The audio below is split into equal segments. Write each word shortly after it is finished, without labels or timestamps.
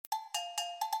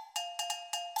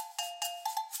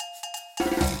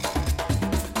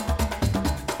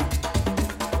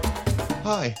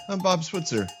Hi, I'm Bob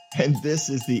Switzer, and this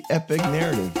is the Epic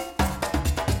Narrative.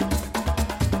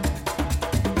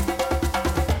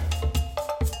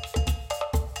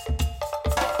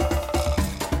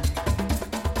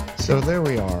 So there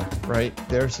we are, right?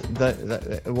 There's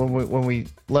that when we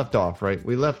left off, right?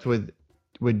 We left with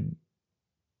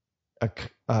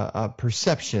a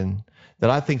perception that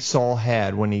I think Saul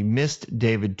had when he missed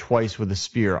David twice with a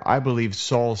spear. I believe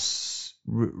Saul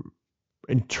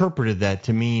interpreted that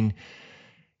to mean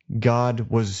God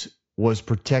was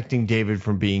protecting David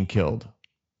from being killed.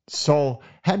 Saul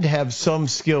had to have some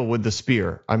skill with the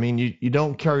spear. I mean, you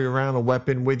don't carry around a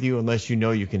weapon with you unless you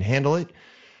know you can handle it.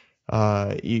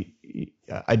 I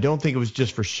don't think it was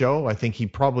just for show. I think he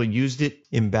probably used it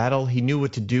in battle. He knew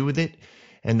what to do with it.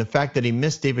 And the fact that he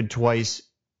missed David twice,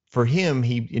 for him,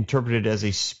 he interpreted it as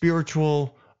a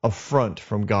spiritual affront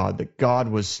from God, that God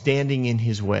was standing in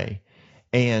his way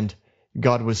and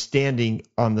God was standing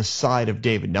on the side of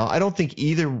David. Now, I don't think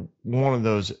either one of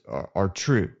those are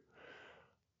true.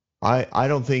 I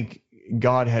don't think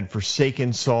God had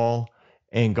forsaken Saul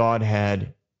and God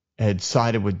had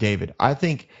sided with David. I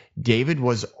think David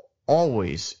was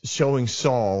always showing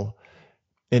Saul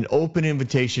an open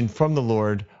invitation from the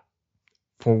Lord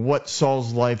for what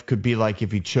Saul's life could be like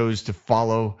if he chose to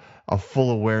follow a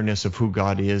full awareness of who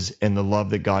God is and the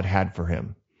love that God had for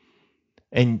him.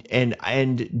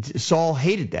 And Saul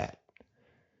hated that.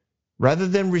 Rather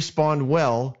than respond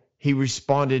well, he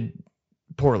responded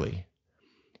poorly.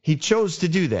 He chose to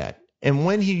do that. And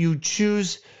when you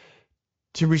choose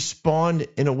to respond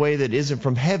in a way that isn't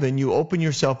from heaven, you open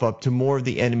yourself up to more of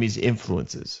the enemy's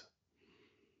influences.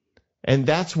 And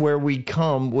that's where we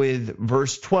come with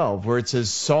verse 12, where it says,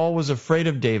 Saul was afraid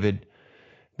of David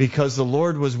because the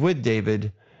Lord was with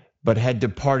David, but had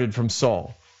departed from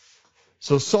Saul.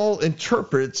 So Saul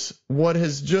interprets what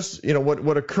has just,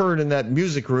 what occurred in that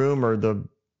music room or the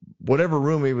whatever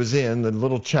room he was in, the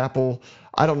little chapel.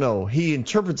 I don't know. He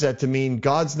interprets that to mean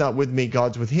God's not with me,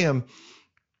 God's with him.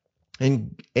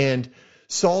 And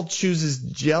Saul chooses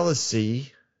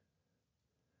jealousy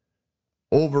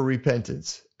over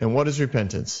repentance. And what is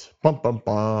repentance?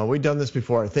 We've done this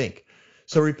before, I think.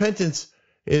 So repentance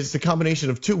is the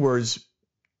combination of two words.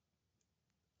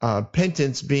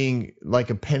 Pentance being like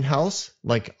a penthouse,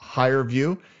 like higher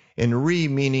view, and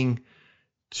meaning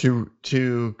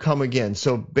to come again.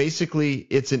 So basically,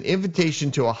 it's an invitation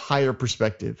to a higher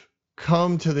perspective.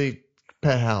 Come to the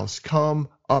penthouse, come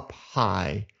up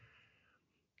high.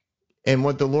 And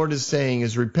what the Lord is saying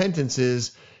is repentance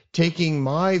is taking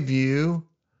my view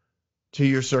to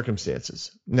your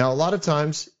circumstances. Now, a lot of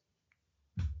times,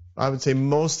 I would say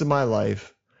most of my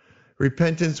life,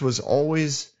 repentance was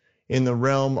always in the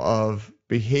realm of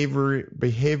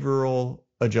behavioral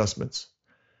adjustments,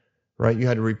 right? You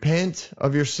had to repent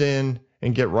of your sin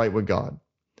and get right with God.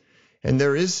 And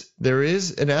there is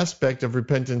an aspect of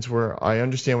repentance where I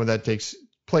understand where that takes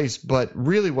place, but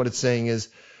really what it's saying is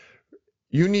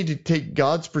you need to take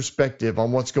God's perspective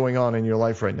on what's going on in your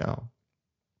life right now.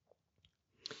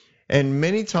 And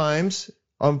many times,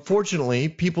 unfortunately,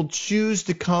 people choose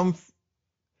to come.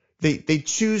 They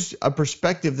choose a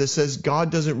perspective that says God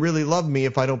doesn't really love me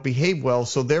if I don't behave well,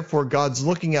 so therefore God's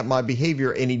looking at my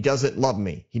behavior and he doesn't love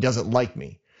me. He doesn't like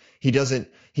me.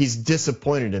 He's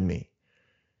disappointed in me.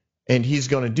 And he's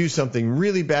going to do something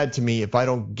really bad to me if I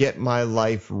don't get my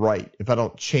life right, if I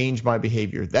don't change my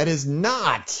behavior. That is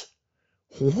not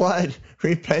what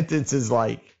repentance is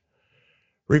like.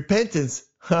 Repentance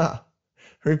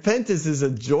is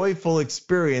a joyful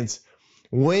experience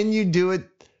when you do it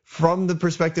from the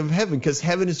perspective of heaven, because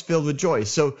heaven is filled with joy.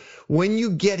 So when you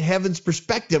get heaven's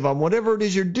perspective on whatever it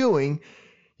is you're doing,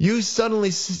 you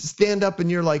suddenly stand up and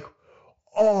you're like,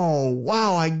 oh,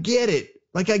 wow, I get it.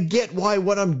 Like I get why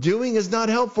what I'm doing is not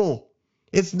helpful.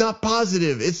 It's not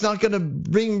positive. It's not going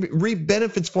to reap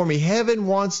benefits for me. Heaven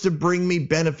wants to bring me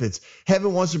benefits.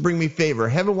 Heaven wants to bring me favor.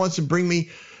 Heaven wants to bring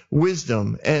me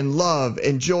wisdom and love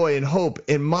and joy and hope.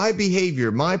 And my behavior,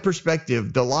 my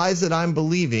perspective, the lies that I'm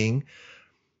believing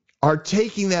are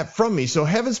taking that from me. So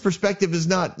heaven's perspective is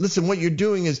not, listen, what you're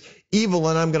doing is evil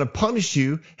and I'm going to punish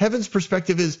you. Heaven's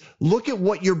perspective is, look at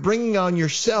what you're bringing on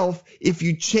yourself. If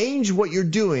you change what you're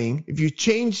doing, if you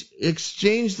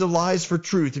exchange the lies for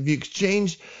truth, if you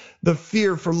exchange the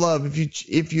fear for love,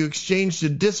 if you exchange the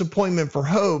disappointment for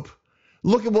hope,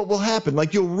 look at what will happen.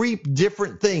 Like you'll reap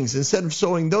different things. Instead of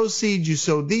sowing those seeds, you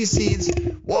sow these seeds.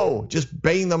 Whoa, just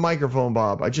bang the microphone,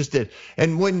 Bob. I just did.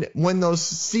 And when those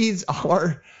seeds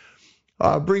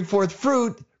bring forth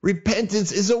fruit,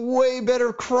 repentance is a way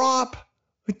better crop.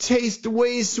 It tastes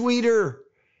way sweeter.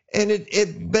 And it,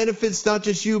 it benefits not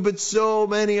just you, but so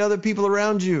many other people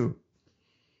around you.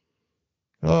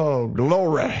 Oh,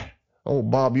 glory. Oh,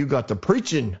 Bob, you got the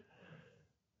preaching.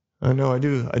 I know I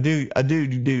do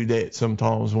that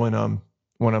sometimes when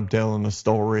I'm telling a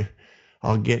story.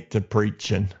 I'll get to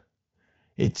preaching.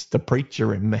 It's the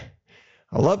preacher in me.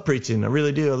 I love preaching. I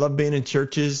really do. I love being in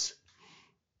churches.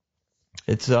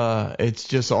 It's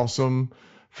just awesome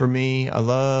for me. I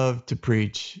love to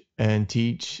preach and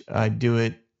teach. I do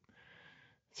it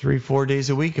 3-4 days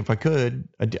a week if I could.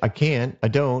 I can't. I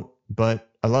don't, but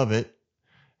I love it.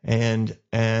 And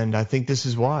I think this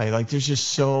is why. Like, there's just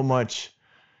so much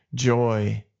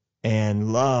joy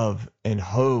and love and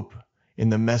hope in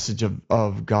the message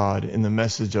of God, in the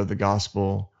message of the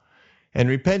gospel. And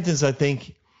repentance, I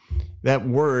think that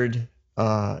word,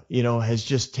 has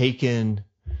just taken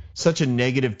such a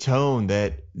negative tone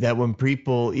that when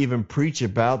people even preach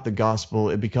about the gospel,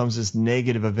 it becomes this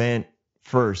negative event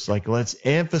first. Like, let's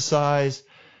emphasize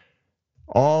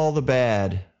all the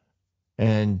bad,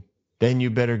 and then you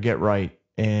better get right.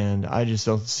 And I just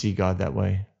don't see God that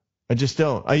way. I just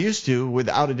don't. I used to,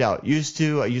 without a doubt. I used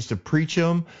to preach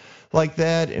them like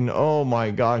that, and oh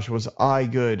my gosh, was I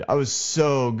good. I was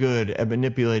so good at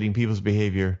manipulating people's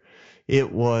behavior. I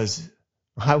was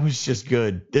just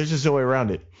good. There's just no way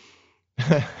around it.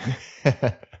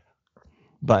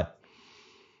 But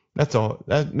that's all.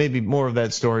 That maybe more of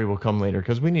that story will come later,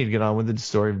 because we need to get on with the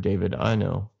story of David. I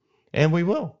know, and we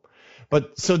will.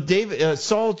 But so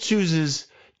Saul chooses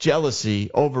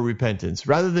jealousy over repentance,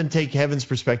 rather than take heaven's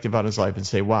perspective on his life and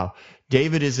say, "Wow,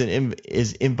 David is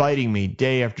inviting me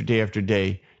day after day after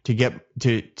day to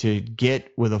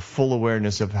get with a full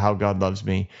awareness of how God loves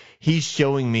me. He's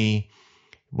showing me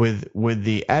with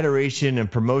the adoration and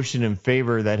promotion and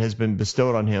favor that has been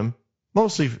bestowed on him."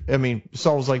 Mostly, I mean,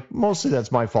 Saul's like, mostly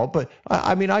that's my fault, but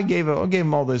I gave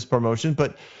him all this promotion,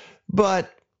 but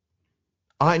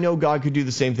I know God could do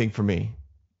the same thing for me.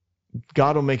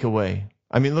 God will make a way.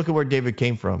 I mean, look at where David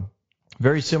came from.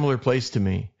 Very similar place to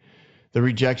me. The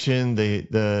rejection,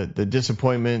 the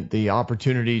disappointment, the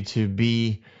opportunity to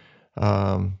be,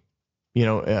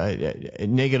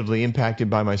 negatively impacted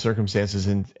by my circumstances,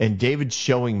 and David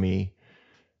showing me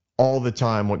all the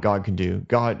time what God can do.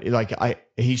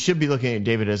 He should be looking at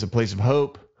David as a place of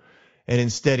hope, and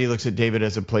instead he looks at David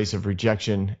as a place of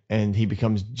rejection, and he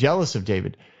becomes jealous of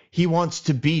David. He wants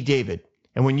to be David.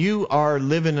 And when you are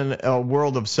living in a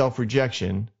world of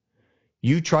self-rejection,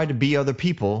 you try to be other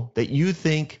people that you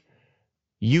think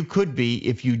you could be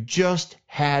if you just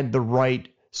had the right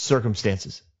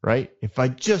circumstances, right? If I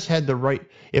just had the right,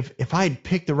 if I had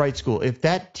picked the right school, if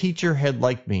that teacher had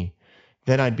liked me,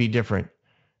 then I'd be different.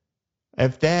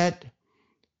 If that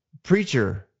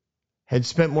preacher had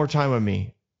spent more time with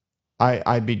me,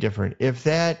 I'd be different. If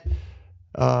that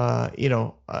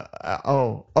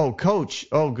coach.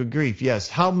 Oh, good grief. Yes.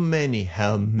 How many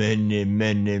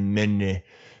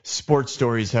sports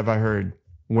stories have I heard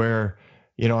where,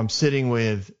 I'm sitting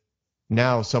with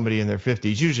now somebody in their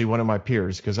 50s, usually one of my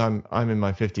peers, because I'm in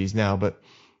my 50s now, but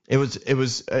it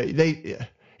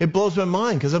blows my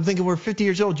mind, because I'm thinking, we're 50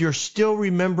 years old. You're still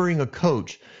remembering a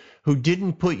coach who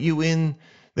didn't put you in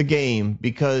the game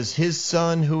because his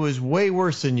son, who is way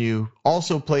worse than you,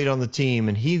 also played on the team,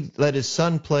 and he let his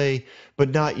son play, but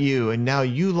not you. And now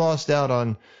you lost out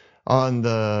on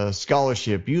the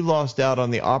scholarship. You lost out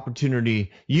on the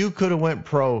opportunity. You could have went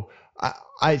pro.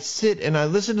 I sit and I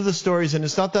listen to the stories, and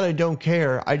it's not that I don't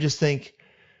care. I just think,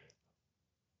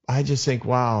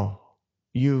 wow,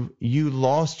 you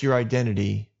lost your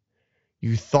identity.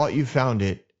 You thought you found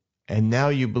it, and now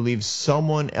you believe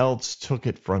someone else took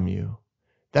it from you.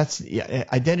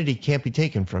 Identity can't be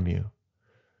taken from you.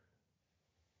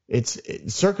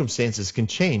 Circumstances can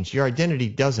change. Your identity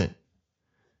doesn't.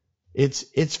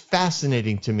 It's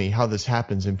fascinating to me how this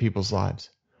happens in people's lives.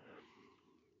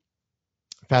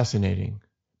 Fascinating.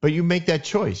 But you make that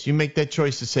choice. You make that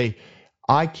choice to say,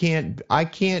 I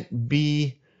can't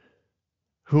be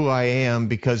who I am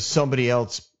because somebody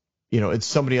else, it's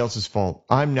somebody else's fault.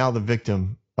 I'm now the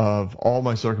victim of all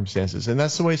my circumstances. And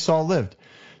that's the way Saul lived.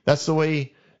 That's the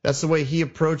way he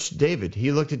approached David.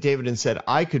 He looked at David and said,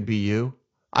 I could be you.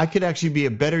 I could actually be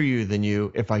a better you than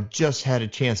you if I just had a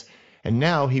chance. And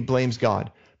now he blames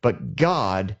God. But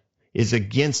God is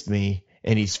against me,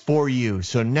 and he's for you.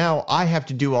 So now I have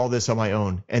to do all this on my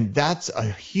own. And that's a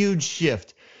huge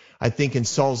shift, I think, in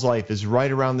Saul's life, is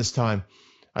right around this time.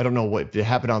 I don't know what it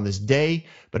happened on this day,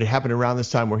 but it happened around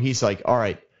this time where he's like, all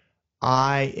right,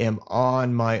 I am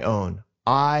on my own.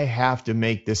 I have to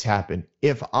make this happen.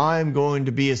 If I'm going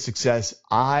to be a success,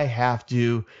 I have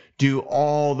to do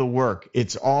all the work.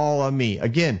 It's all on me.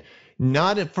 Again,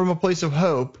 not from a place of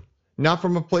hope, not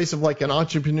from a place of like an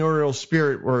entrepreneurial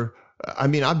spirit where I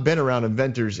mean, I've been around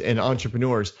inventors and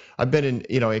entrepreneurs. I've been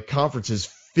in, at conferences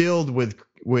filled with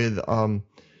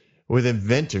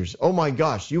inventors. Oh my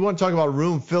gosh, you want to talk about a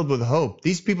room filled with hope?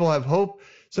 These people have hope.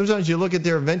 Sometimes you look at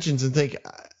their inventions and think,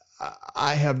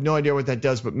 I have no idea what that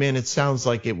does, but man, it sounds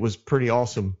like it was pretty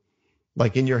awesome.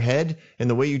 Like in your head and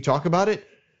the way you talk about it,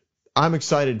 I'm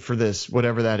excited for this,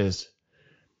 whatever that is.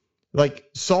 Like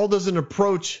Saul doesn't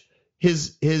approach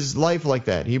his life like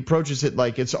that. He approaches it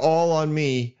like it's all on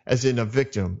me, as in a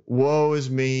victim. Woe is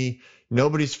me.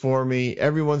 Nobody's for me.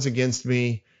 Everyone's against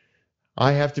me.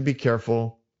 I have to be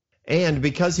careful. And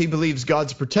because he believes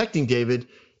God's protecting David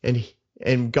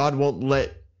and God won't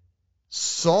let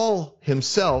Saul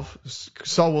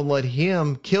won't let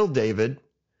him kill David,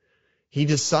 he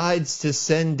decides to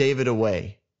send David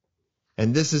away.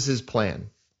 And this is his plan.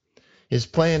 His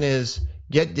plan is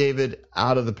get David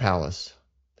out of the palace.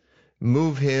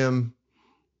 Move him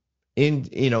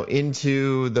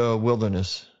into the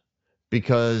wilderness,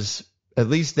 because at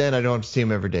least then I don't have to see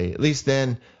him every day. At least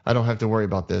then I don't have to worry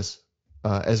about this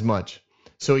as much.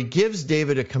 So he gives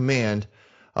David a command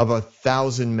of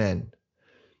 1,000 men.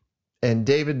 And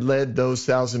David led those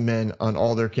 1,000 men on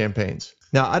all their campaigns.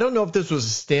 Now, I don't know if this was a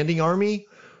standing army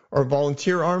or a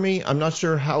volunteer army. I'm not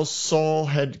sure how Saul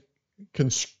had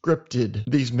conscripted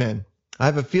these men. I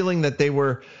have a feeling that they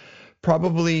were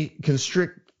probably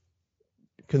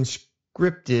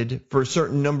conscripted for a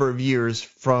certain number of years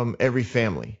from every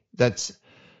family.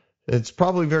 It's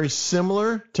probably very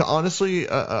similar to, honestly,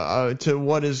 to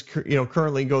what is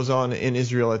currently goes on in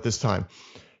Israel at this time.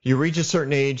 You reach a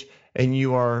certain age and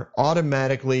you are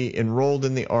automatically enrolled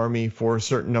in the army for a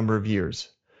certain number of years.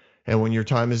 And when your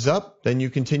time is up, then you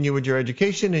continue with your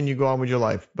education and you go on with your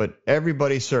life. But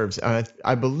everybody serves. And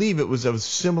I believe it was a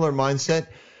similar mindset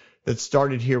that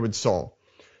started here with Saul.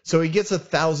 So he gets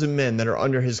 1,000 men that are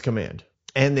under his command.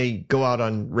 And they go out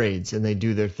on raids and they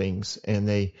do their things. And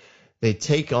they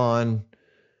take on,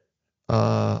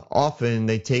 often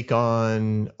they take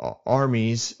on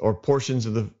armies or portions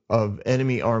of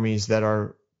enemy armies that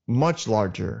are much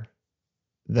larger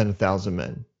than 1,000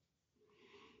 men.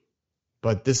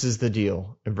 But this is the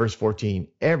deal. In verse 14,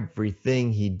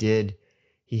 everything he did,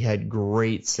 he had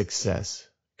great success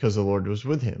because the Lord was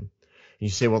with him. And you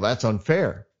say, well, that's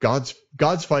unfair. God's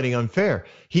fighting unfair.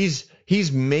 He's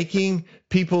making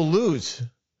people lose.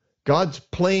 God's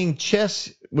playing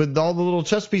chess with all the little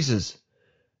chess pieces.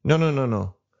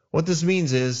 No. What this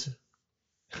means is,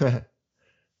 you're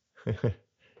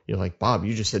like, Bob,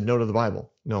 you just said no to the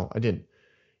Bible. No, I didn't.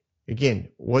 Again,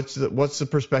 what's the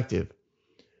perspective?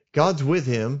 God's with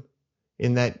him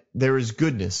in that there is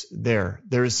goodness there.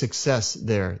 There is success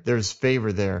there. There's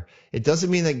favor there. It doesn't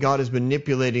mean that God is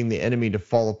manipulating the enemy to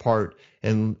fall apart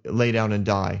and lay down and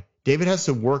die. David has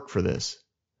to work for this.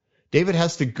 David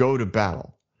has to go to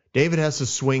battle. David has to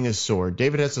swing his sword.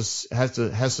 David has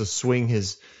to swing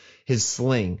his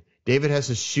sling. David has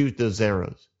to shoot those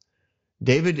arrows.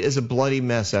 David is a bloody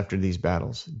mess after these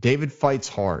battles. David fights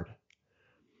hard.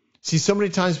 See, so many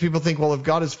times people think, well, if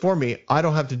God is for me, I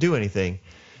don't have to do anything.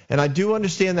 And I do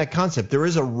understand that concept. There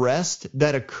is a rest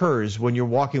that occurs when you're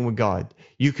walking with God.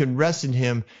 You can rest in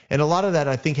him. And a lot of that,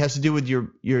 I think, has to do with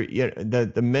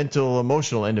the mental,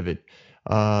 emotional end of it.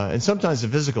 And sometimes the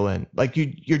physical end. Like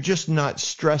you're just not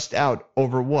stressed out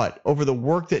over what? Over the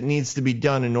work that needs to be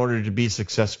done in order to be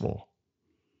successful.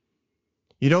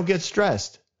 You don't get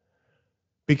stressed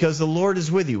because the Lord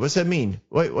is with you. What's that mean?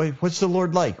 Wait, what's the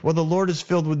Lord like? Well, the Lord is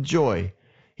filled with joy.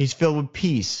 He's filled with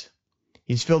peace.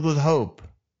 He's filled with hope.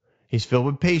 He's filled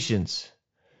with patience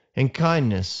and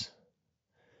kindness.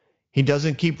 He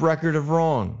doesn't keep record of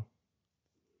wrong.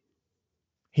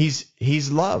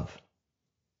 He's love.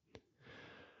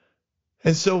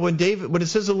 And so when it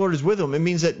says the Lord is with him, it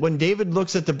means that when David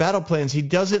looks at the battle plans, he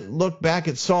doesn't look back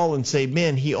at Saul and say,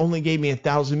 man, he only gave me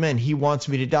 1,000 men. He wants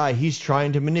me to die. He's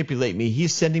trying to manipulate me.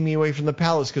 He's sending me away from the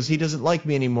palace because he doesn't like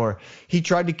me anymore. He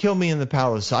tried to kill me in the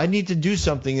palace. I need to do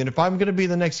something. And if I'm going to be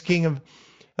the next king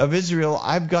of Israel,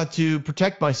 I've got to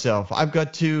protect myself. I've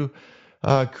got to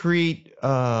create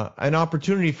an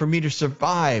opportunity for me to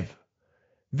survive.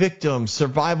 Victim,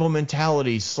 survival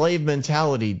mentality, slave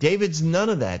mentality. David's none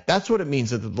of that. That's what it means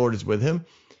that the Lord is with him.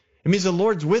 It means the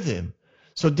Lord's with him.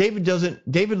 So David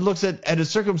looks at his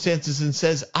circumstances and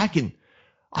says,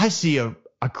 I see a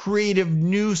creative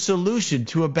new solution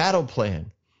to a battle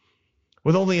plan.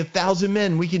 With only 1,000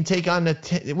 men, we can take on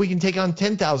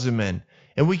 10,000 men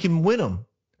and we can win them.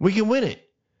 We can win it.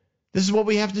 This is what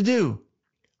we have to do.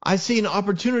 I see an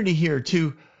opportunity here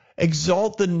to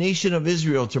exalt the nation of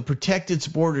Israel, to protect its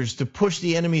borders, to push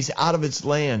the enemies out of its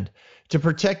land, to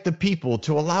protect the people,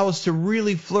 to allow us to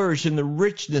really flourish in the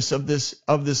richness of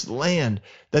this land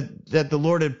that the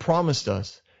Lord had promised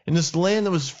us. In this land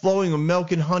that was flowing with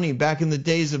milk and honey back in the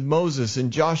days of Moses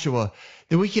and Joshua,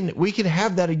 that we can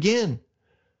have that again.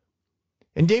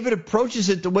 And David approaches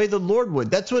it the way the Lord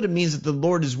would. That's what it means that the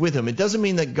Lord is with him. It doesn't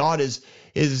mean that God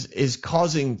is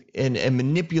causing and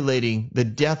manipulating the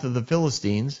death of the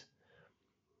Philistines.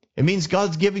 It means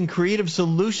God's giving creative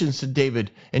solutions to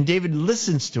David, and David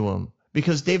listens to him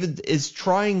because David is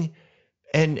trying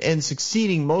and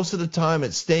succeeding most of the time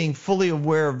at staying fully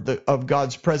aware of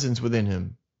God's presence within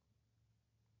him.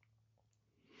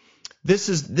 This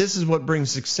is what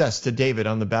brings success to David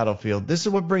on the battlefield. This is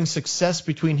what brings success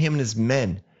between him and his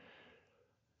men.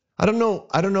 I don't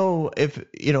know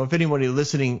if anybody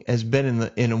listening has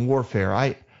been in a warfare.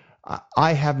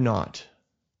 I have not.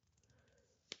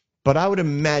 But I would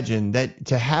imagine that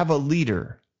to have a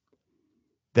leader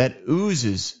that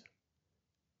oozes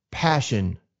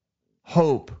passion,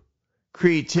 hope,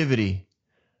 creativity,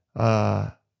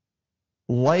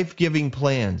 life-giving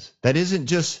plans, that isn't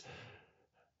just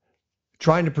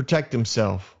trying to protect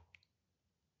himself.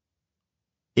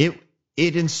 It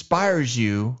inspires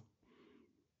you.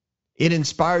 It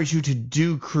inspires you to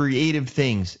do creative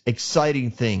things,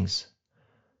 exciting things.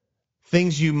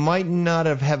 Things you might not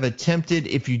have attempted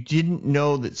if you didn't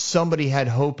know that somebody had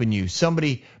hope in you,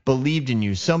 somebody believed in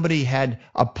you, somebody had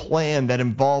a plan that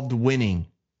involved winning.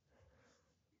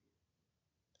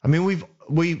 I mean,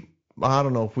 I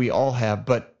don't know if we all have,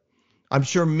 but I'm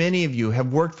sure many of you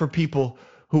have worked for people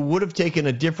who would have taken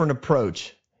a different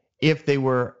approach if they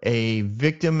were a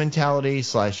victim mentality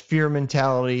 / fear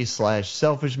mentality /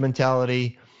 selfish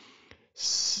mentality /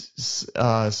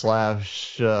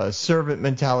 servant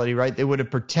mentality, right? They would have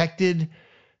protected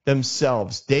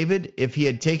themselves. David, if he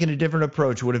had taken a different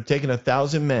approach, would have taken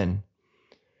 1,000 men,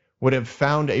 would have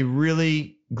found a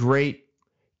really great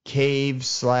cave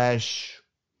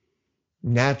 /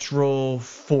 natural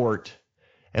fort,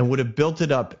 and would have built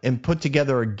it up and put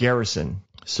together a garrison,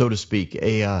 so to speak,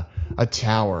 a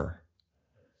tower.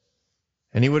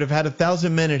 And he would have had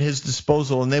 1,000 men at his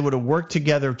disposal, and they would have worked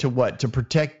together to what? To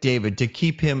protect David, to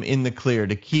keep him in the clear,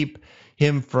 to keep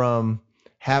him from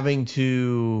having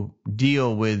to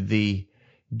deal with the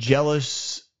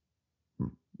jealous,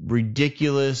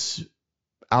 ridiculous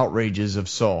outrages of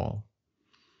Saul.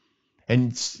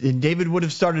 And David would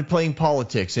have started playing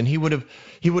politics, and he would have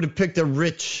picked a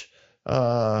rich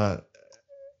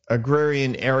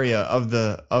agrarian area of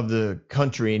the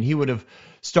country, and he would have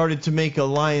started to make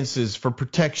alliances for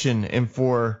protection and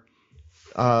for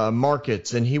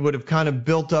markets, and he would have kind of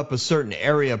built up a certain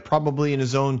area, probably in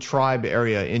his own tribe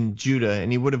area in Judah,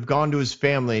 and he would have gone to his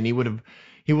family, and he would have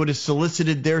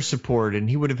solicited their support, and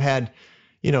he would have had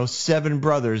 7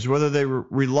 brothers, whether they were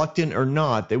reluctant or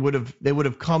not, they would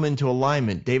have come into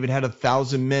alignment. David had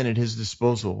 1,000 men at his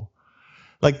disposal.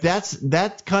 Like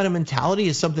that kind of mentality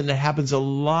is something that happens a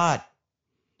lot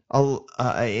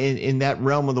in that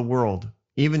realm of the world,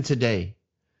 even today.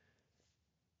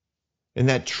 In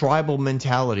that tribal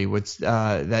mentality,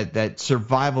 that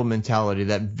survival mentality,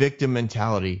 that victim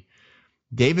mentality,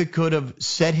 David could have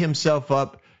set himself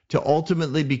up to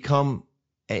ultimately become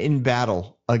in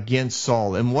battle against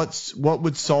Saul. And what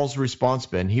would Saul's response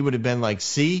been? He would have been like,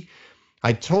 "See,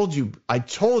 I told you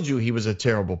he was a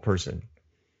terrible person.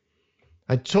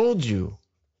 I told you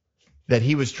that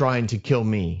he was trying to kill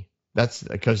me." That's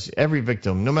because every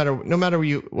victim, no matter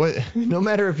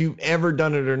if you've ever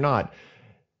done it or not,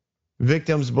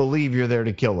 victims believe you're there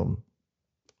to kill them.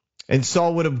 And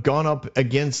Saul would have gone up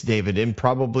against David and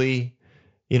probably,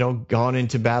 gone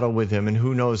into battle with him, and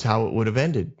who knows how it would have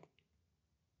ended.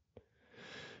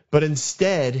 But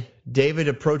instead, David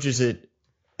approaches it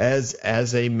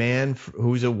as a man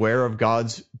who's aware of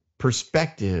God's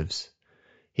perspectives.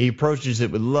 He approaches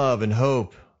it with love and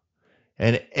hope.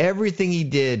 And everything he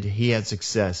did, he had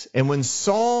success. And when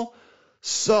Saul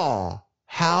saw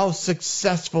how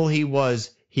successful he was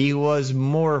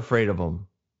more afraid of him.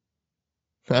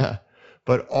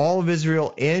 But all of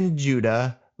Israel and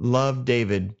Judah loved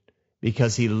David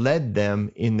because he led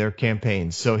them in their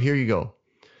campaigns. So here you go.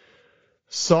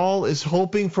 Saul is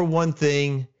hoping for one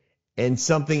thing and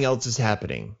something else is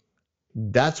happening.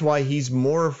 That's why he's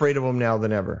more afraid of him now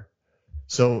than ever.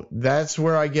 So that's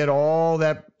where I get all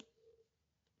that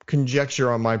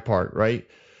conjecture on my part, right?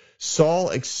 Saul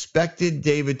expected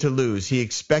David to lose. He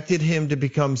expected him to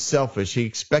become selfish. He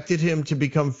expected him to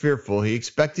become fearful. He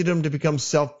expected him to become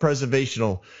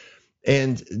self-preservational.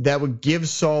 And that would give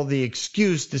Saul the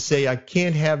excuse to say, I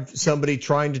can't have somebody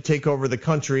trying to take over the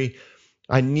country.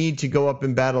 I need to go up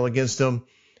in battle against them.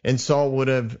 and Saul would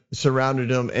have surrounded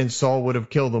him, and Saul would have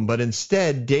killed him. But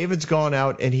instead, David's gone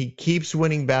out, and he keeps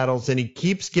winning battles, and he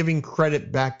keeps giving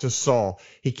credit back to Saul.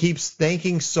 He keeps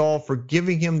thanking Saul for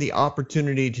giving him the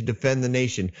opportunity to defend the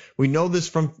nation. We know this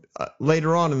from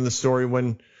later on in the story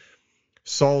when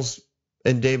Saul's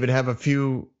and David have a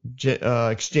few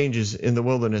exchanges in the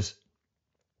wilderness.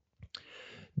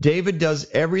 David does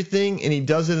everything, and he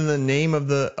does it in the name of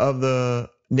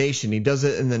the nation. He does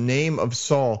it in the name of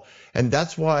Saul. And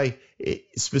that's why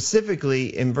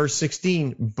specifically in verse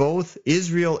 16, both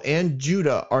Israel and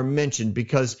Judah are mentioned,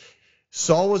 because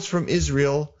Saul was from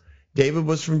Israel, David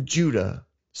was from Judah.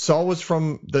 Saul was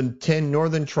from the 10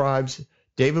 northern tribes,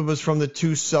 David was from the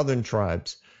 2 southern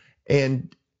tribes.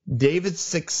 And David's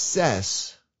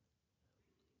success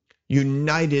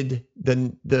united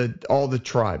all the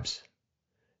tribes.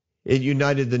 It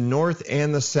united the north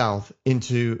and the south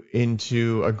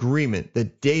into agreement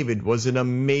that David was an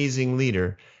amazing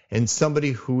leader and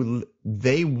somebody who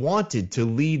they wanted to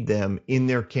lead them in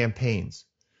their campaigns.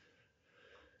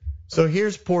 So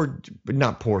here's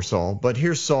not poor Saul, but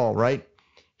here's Saul, right?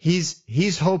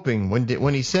 He's hoping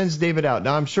when he sends David out.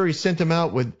 Now I'm sure he sent him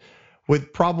out with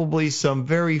probably some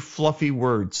very fluffy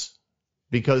words,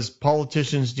 because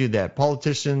politicians do that.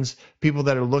 Politicians, people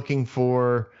that are looking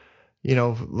for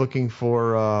to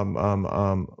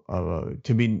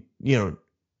be,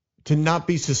 to not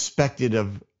be suspected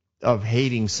of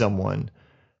hating someone.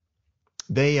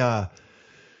 They love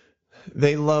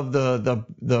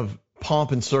the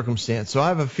pomp and circumstance. So I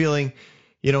have a feeling,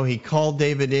 he called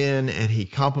David in and he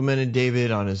complimented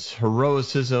David on his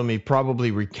heroism. He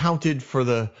probably recounted for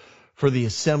the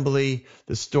assembly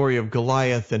the story of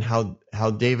Goliath and how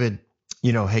David,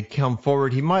 had come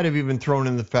forward. He might have even thrown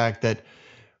in the fact that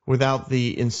without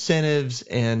the incentives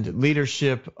and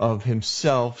leadership of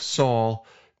himself, Saul,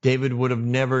 David would have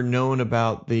never known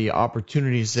about the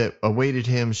opportunities that awaited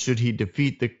him should he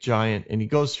defeat the giant. And he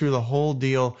goes through the whole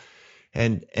deal,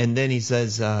 and then he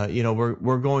says,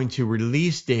 we're going to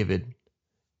release David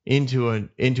into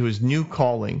his new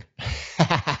calling.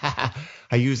 I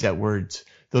use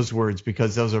those words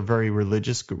because those are very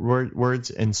religious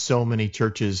words, and so many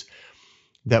churches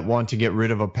that want to get rid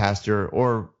of a pastor,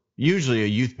 or usually a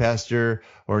youth pastor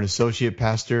or an associate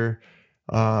pastor,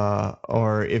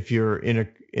 or if you're in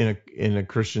a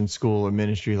Christian school or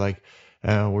ministry, like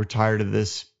we're tired of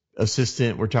this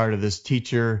assistant, we're tired of this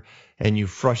teacher, and you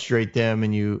frustrate them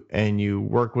and you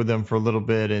work with them for a little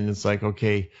bit, and it's like,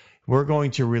 okay, we're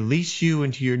going to release you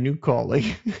into your new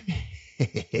calling.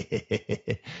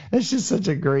 That's just such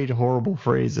a great, horrible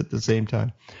phrase at the same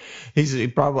time. So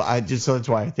that's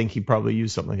why I think he probably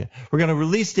used something like that. We're going to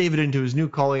release David into his new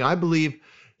calling. I believe,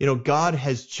 God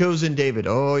has chosen David.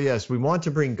 Oh, yes, we want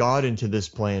to bring God into this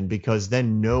plan, because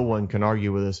then no one can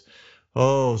argue with us.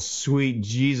 Oh, sweet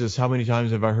Jesus, how many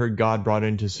times have I heard God brought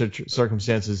into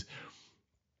circumstances?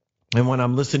 And when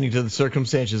I'm listening to the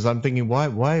circumstances, I'm thinking, why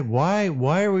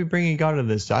are we bringing God into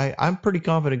this? I'm pretty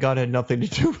confident God had nothing to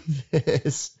do with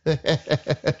this.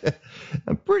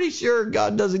 I'm pretty sure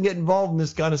God doesn't get involved in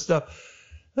this kind of stuff.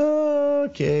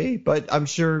 Okay, but I'm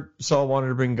sure Saul wanted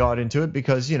to bring God into it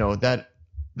because,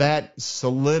 that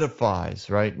solidifies,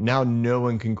 right? Now no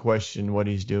one can question what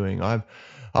he's doing.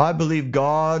 I believe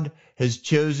God has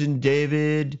chosen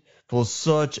David for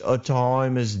such a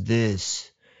time as this.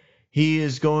 He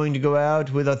is going to go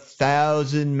out with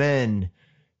 1,000 men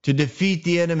to defeat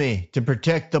the enemy, to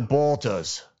protect the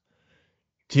Baltas,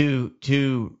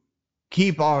 to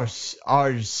keep our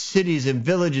cities and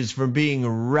villages from being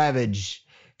ravaged,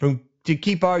 to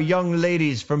keep our young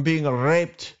ladies from being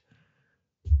raped.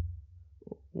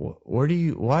 Why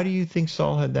do you think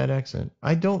Saul had that accent?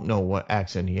 I don't know what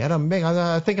accent he had.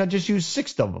 I think I just used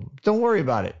 6 of them. Don't worry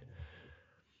about it.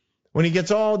 When he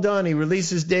gets all done, he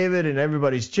releases David, and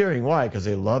everybody's cheering. Why? Because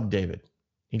they love David.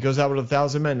 He goes out with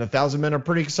 1,000 men. 1,000 men are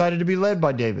pretty excited to be led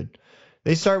by David.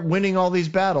 They start winning all these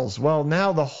battles. Well,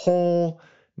 now the whole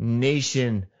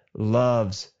nation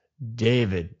loves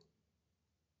David.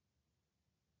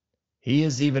 He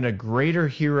is even a greater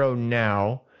hero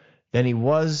now than he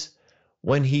was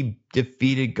when he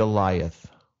defeated Goliath.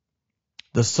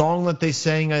 The song that they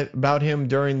sang about him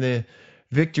during the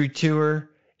victory tour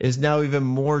is now even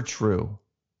more true.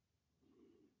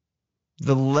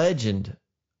 The legend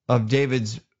of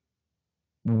David's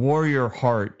warrior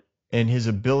heart and his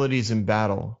abilities in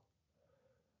battle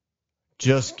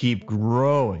just keep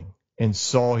growing, and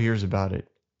Saul hears about it,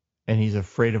 and he's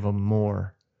afraid of him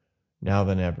more now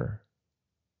than ever.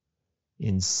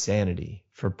 Insanity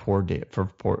for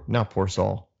not poor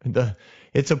Saul.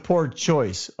 It's a poor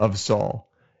choice of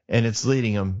Saul, and it's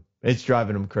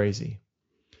driving him crazy.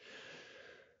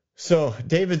 So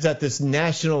David's at this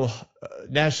national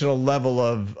level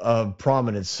of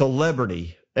prominence,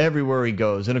 celebrity everywhere he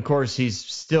goes. And of course, he's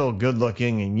still good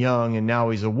looking and young, and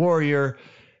now he's a warrior.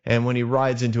 And when he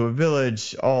rides into a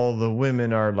village, all the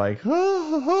women are like,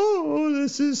 oh,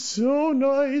 this is so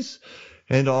nice.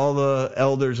 And all the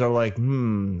elders are like,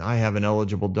 I have an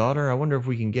eligible daughter. I wonder if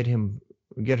we can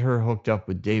get her hooked up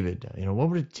with David. What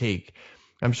would it take?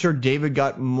 I'm sure David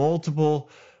got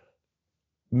multiple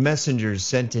messengers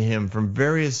sent to him from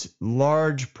various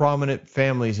large, prominent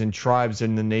families and tribes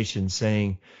in the nation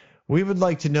saying, we would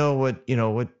like to know what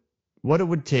it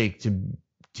would take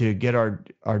to get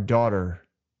our daughter,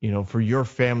 for your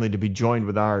family to be joined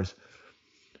with ours.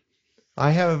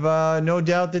 I have no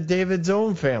doubt that David's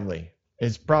own family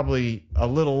is probably a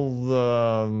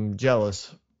little jealous.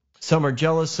 Some are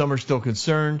jealous, some are still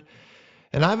concerned.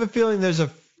 And I have a feeling there's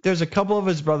a couple of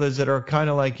his brothers that are kind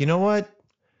of like, you know what?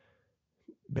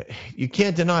 You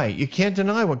can't deny it. You can't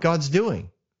deny what God's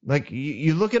doing. Like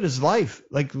you look at his life.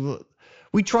 Like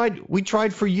we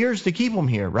tried for years to keep him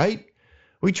here, right?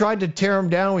 We tried to tear him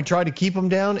down. We tried to keep him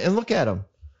down, and look at him.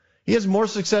 He has more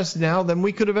success now than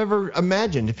we could have ever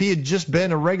imagined. If he had just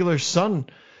been a regular son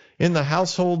in the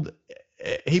household,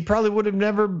 he probably would have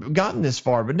never gotten this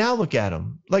far. But now look at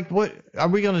him. Like, what are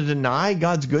we going to deny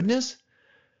God's goodness?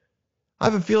 I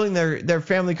have a feeling their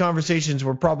family conversations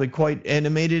were probably quite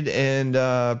animated and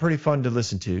pretty fun to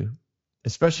listen to,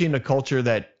 especially in a culture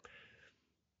that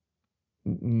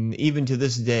even to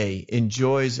this day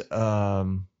enjoys,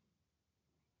 shall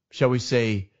we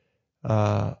say,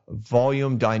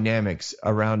 volume dynamics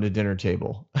around a dinner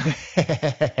table.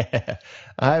 I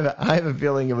have a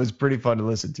feeling it was pretty fun to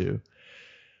listen to.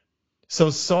 So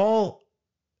Saul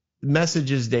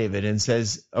messages David and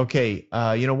says, okay,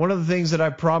 one of the things that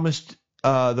I promised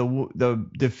the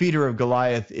defeater of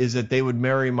Goliath is that they would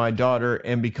marry my daughter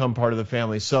and become part of the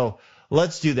family. So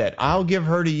let's do that. I'll give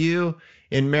her to you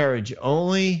in marriage.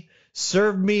 Only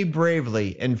serve me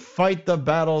bravely and fight the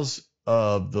battles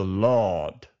of the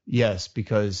Lord. Yes,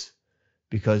 because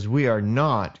we are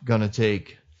not going to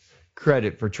take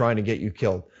credit for trying to get you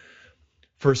killed.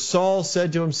 For Saul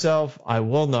said to himself, I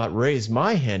will not raise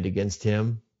my hand against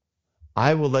him.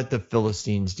 I will let the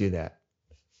Philistines do that.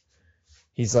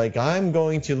 He's like, I'm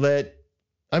going to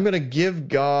give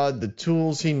God the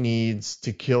tools he needs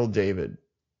to kill David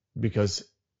because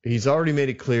he's already made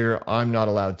it clear I'm not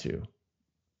allowed to.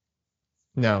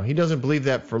 Now, he doesn't believe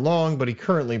that for long, but he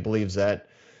currently believes that.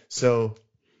 So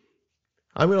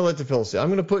I'm going to let the Philistines.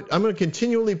 I'm going to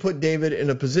continually put David in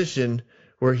a position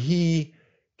where he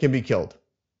can be killed.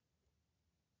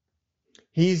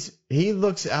 He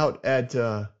looks out at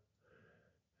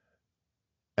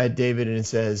David and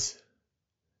says,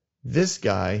 This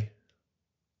guy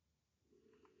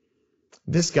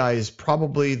is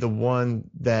probably the one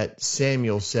that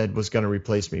Samuel said was going to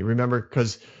replace me. Remember,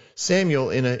 because Samuel,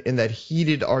 in that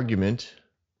heated argument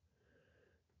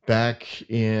back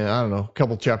in, a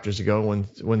couple chapters ago,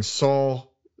 when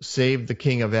Saul saved the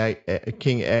king of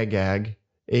King Agag,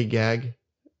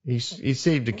 he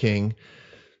saved a king.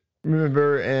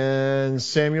 Remember, and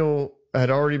Samuel had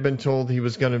already been told he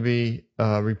was going to be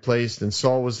replaced, and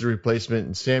Saul was the replacement,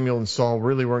 and Samuel and Saul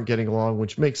really weren't getting along,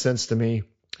 which makes sense to me.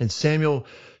 And Samuel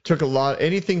took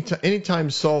anytime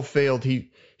Saul failed,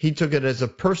 he took it as a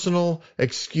personal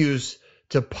excuse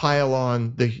to pile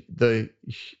on the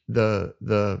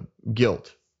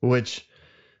guilt, which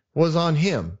was on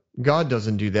him. God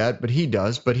doesn't do that, but he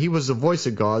does. But he was the voice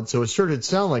of God, so it sure did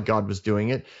sound like God was doing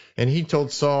it. And he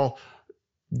told Saul,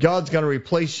 God's going to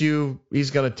replace you.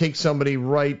 He's going to take somebody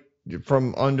right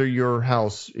from under your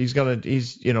house. This is going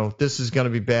to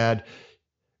be bad.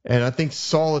 And I think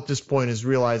Saul at this point is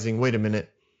realizing, wait a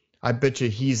minute, I bet you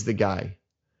he's the guy.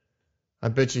 I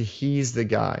bet you he's the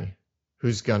guy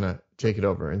who's going to take it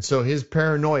over. And so his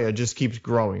paranoia just keeps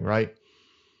growing, right?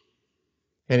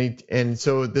 And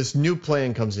so this new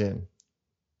plan comes in.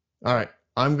 All right,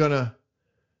 I'm going to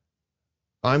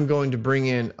bring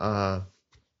in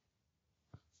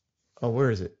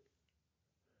where is it?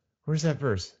 Where's that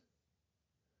verse?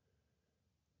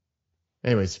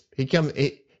 Anyways, he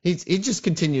just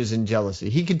continues in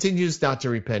jealousy. He continues not to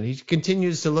repent. He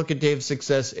continues to look at David's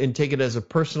success and take it as a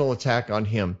personal attack on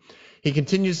him. He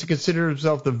continues to consider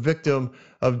himself the victim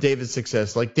of David's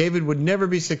success. Like, David would never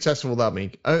be successful without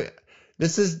me.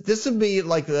 This would be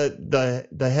like the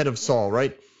head of Saul,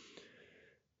 right?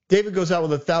 David goes out with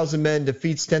 1,000 men,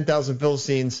 defeats 10,000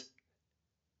 Philistines.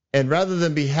 And rather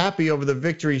than be happy over the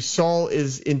victory, Saul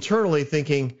is internally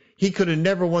thinking he could have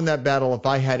never won that battle if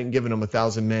I hadn't given him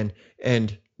 1,000 men.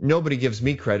 And nobody gives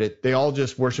me credit. They all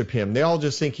just worship him. They all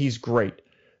just think he's great.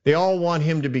 They all want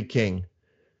him to be king.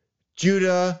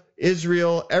 Judah,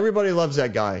 Israel, everybody loves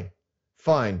that guy.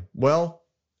 Fine. Well,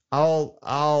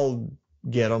 I'll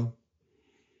get him.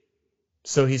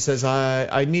 So he says,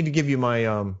 I need to give you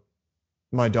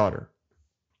my daughter,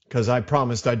 because I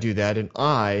promised I'd do that, and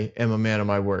I am a man of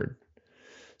my word.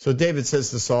 So David says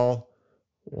to Saul,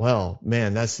 well,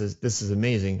 man, this is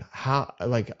amazing. How,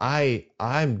 like, I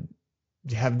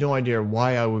have no idea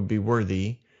why I would be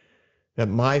worthy that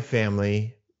my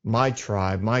family, my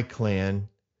tribe, my clan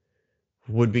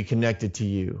would be connected to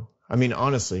you. I mean,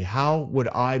 honestly, how would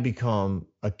I become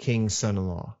a king's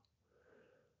son-in-law?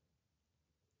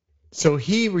 So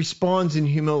he responds in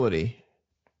humility.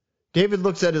 David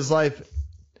looks at his life,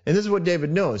 and this is what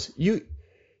David knows. You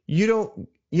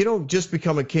don't just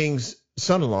become a king's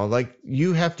son-in-law. Like,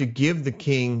 you have to give the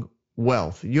king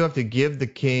wealth. You have to give the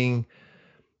king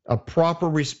a proper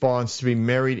response to be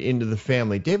married into the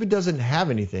family. David doesn't have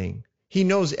anything. He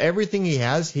knows everything he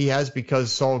has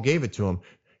because Saul gave it to him.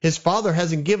 His father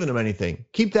hasn't given him anything.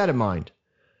 Keep that in mind.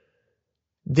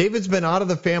 David's been out of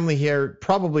the family here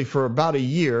probably for about a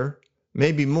year,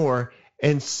 maybe more,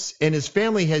 and his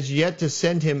family has yet to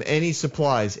send him any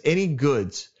supplies, any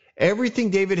goods. Everything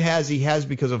David has, he has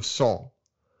because of Saul.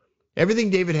 Everything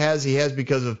David has, he has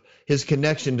because of his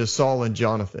connection to Saul and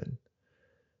Jonathan.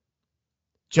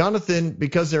 Jonathan,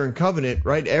 because they're in covenant,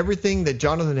 right? Everything that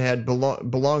Jonathan had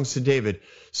belongs to David.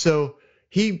 So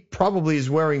he probably is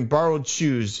wearing borrowed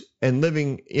shoes and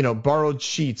living, borrowed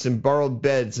sheets and borrowed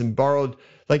beds and borrowed,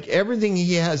 like, everything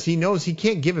he has, he knows he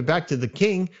can't give it back to the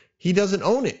king. He doesn't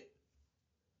own it.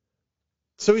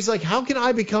 So he's like, how can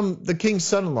I become the king's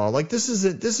son-in-law? Like, this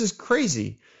is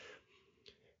crazy.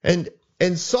 And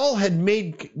Saul had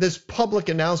made this public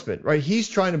announcement, right? He's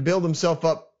trying to build himself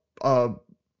up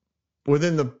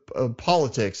within the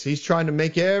politics. He's trying to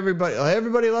make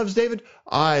everybody loves David.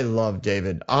 I love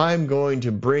David. I'm going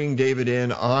to bring David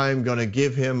in. I'm going to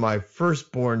give him my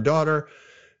firstborn daughter,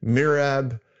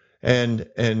 Merab,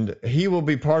 and he will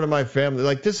be part of my family.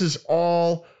 Like, this is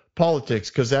all politics,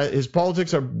 because his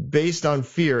politics are based on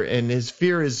fear, and his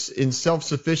fear is in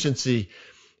self-sufficiency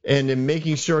and in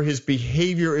making sure his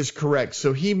behavior is correct.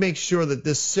 So he makes sure that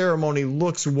this ceremony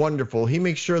looks wonderful. He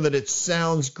makes sure that it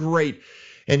sounds great.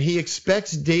 And he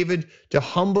expects David to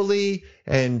humbly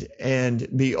and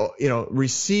be,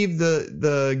 receive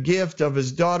the gift of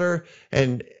his daughter,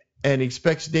 and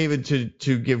expects David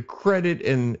to give credit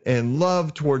and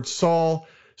love towards Saul,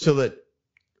 so that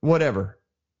whatever,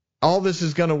 all this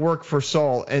is going to work for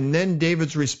Saul. And then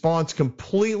David's response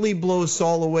completely blows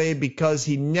Saul away, because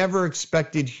he never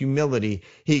expected humility.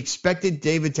 He expected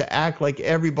David to act like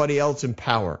everybody else in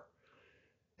power.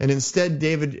 And instead,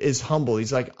 David is humble.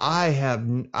 He's like, I have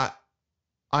no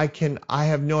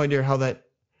idea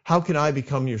how can I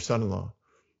become your son-in-law?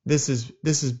 This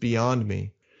is beyond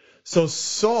me. So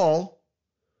Saul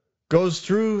goes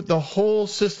through the whole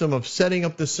system of setting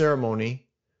up the ceremony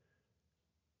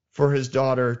for his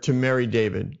daughter to marry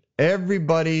David.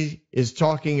 Everybody is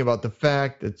talking about the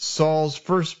fact that Saul's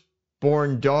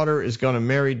firstborn daughter is going to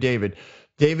marry David.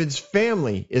 David's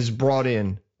family is brought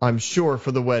in, I'm sure,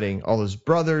 for the wedding. All his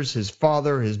brothers, his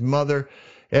father, his mother,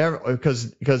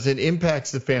 because it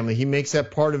impacts the family. He makes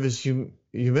that part of his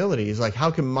humility. He's like,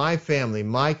 how can my family,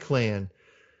 my clan,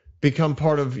 become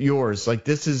part of yours? Like,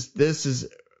 this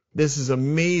is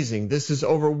amazing. This is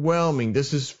overwhelming.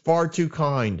 This is far too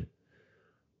kind.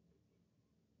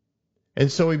 And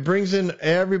so he brings in,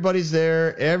 everybody's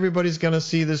there. Everybody's going to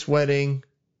see this wedding.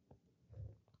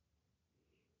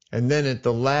 And then at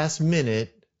the last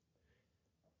minute,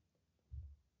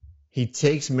 he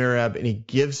takes Merab and he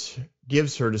gives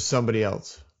her to somebody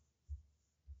else.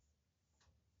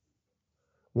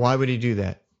 Why would he do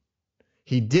that?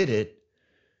 He did it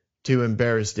to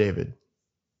embarrass David.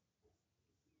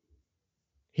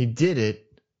 He did it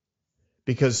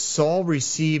because Saul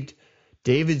received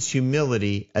David's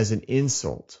humility as an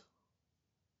insult.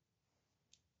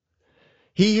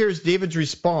 He hears David's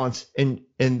response, and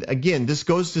again, this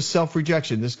goes to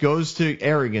self-rejection. This goes to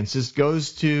arrogance. This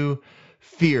goes to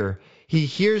fear. He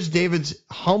hears David's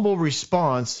humble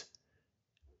response,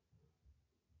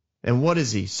 and what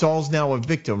is he? Saul's now a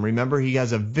victim. Remember, he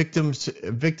has a victim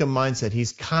mindset.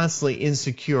 He's constantly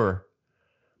insecure.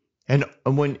 And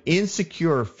when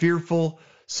insecure, fearful,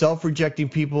 self-rejecting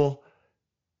people,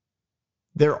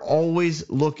 they're always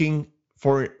looking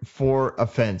for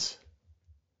offense.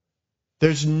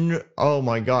 Oh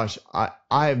my gosh, I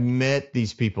have met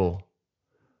these people.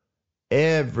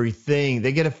 Everything.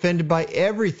 They get offended by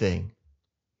everything.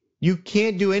 You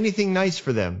can't do anything nice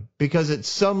for them because at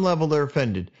some level they're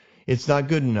offended. It's not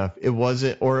good enough. It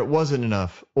wasn't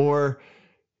enough. Or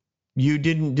you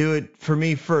didn't do it for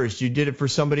me first. You did it for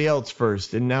somebody else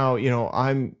first. And now,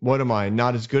 what am I?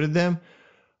 Not as good as them?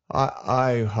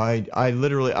 I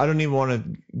literally, I don't even want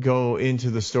to go into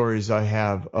the stories I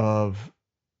have of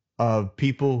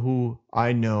people who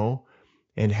I know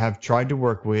and have tried to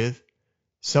work with,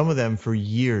 some of them for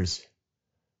years,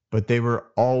 but they were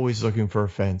always looking for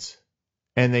offense.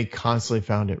 And they constantly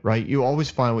found it, right? You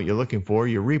always find what you're looking for.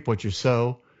 You reap what you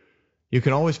sow. You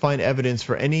can always find evidence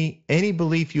for any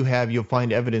belief you have, you'll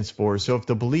find evidence for. So if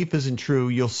the belief isn't true,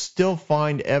 you'll still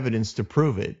find evidence to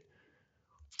prove it.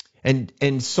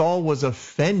 And Saul was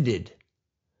offended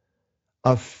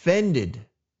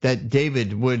that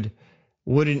David would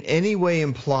in any way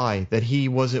imply that he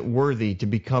wasn't worthy to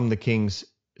become the king's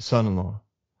son-in-law.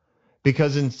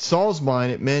 Because in Saul's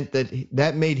mind, it meant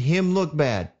that made him look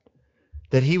bad.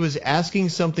 That he was asking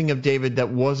something of David that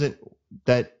wasn't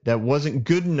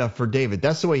good enough for David.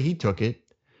 That's the way he took it.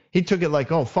 He took it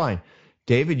like, oh, fine.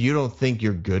 David, you don't think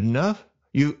you're good enough?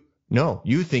 You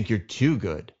think you're too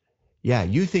good. Yeah,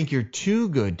 you think you're too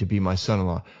good to be my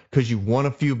son-in-law because you won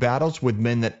a few battles with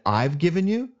men that I've given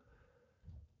you?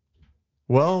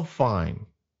 Well, fine.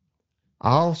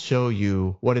 I'll show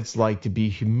you what it's like to be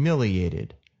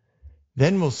humiliated.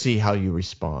 Then we'll see how you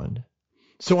respond.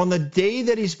 So on the day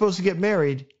that he's supposed to get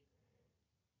married,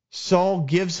 Saul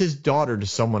gives his daughter to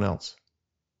someone else.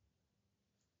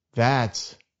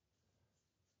 That's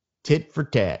tit for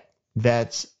tat.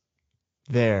 That's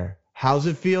there. How's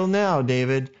it feel now,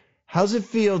 David? How's it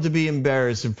feel to be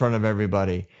embarrassed in front of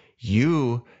everybody?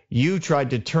 You tried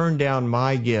to turn down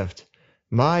my gift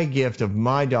of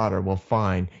my daughter. Well,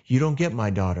 fine. You don't get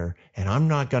my daughter, and I'm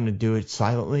not going to do it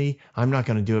silently. I'm not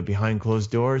going to do it behind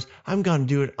closed doors. I'm going to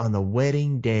do it on the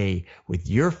wedding day with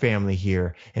your family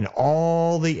here and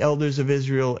all the elders of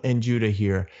Israel and Judah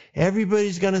here.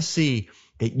 Everybody's going to see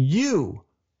that you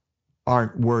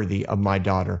aren't worthy of my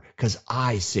daughter because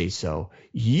I say so.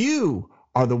 You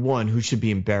are the one who should be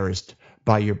embarrassed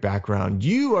by your background.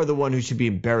 You are the one who should be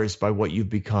embarrassed by what you've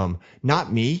become,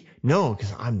 not me. No,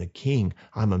 because I'm the king.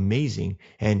 I'm amazing.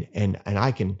 And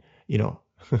I can,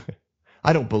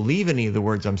 I don't believe any of the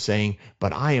words I'm saying,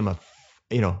 but I am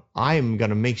going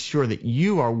to make sure that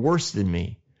you are worse than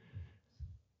me.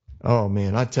 Oh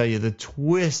man, I tell you, the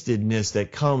twistedness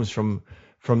that comes from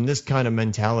this kind of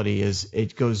mentality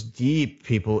it goes deep,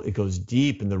 people. It goes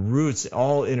deep, and the roots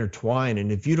all intertwine.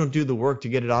 And if you don't do the work to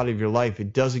get it out of your life,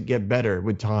 it doesn't get better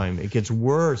with time. It gets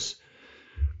worse.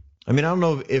 I mean, I don't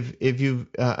know if you've,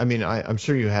 I'm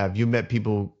sure you have. You met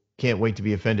people who can't wait to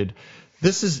be offended.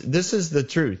 This is the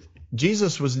truth.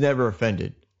 Jesus was never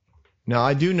offended. Now,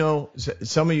 I do know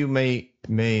some of you may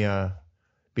be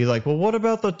like, well, what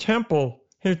about the temple?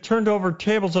 He turned over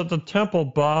tables at the temple,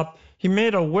 Bob. He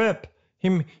made a whip.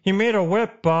 He made a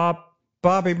whip, Bob.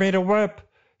 Bob, he made a whip.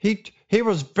 He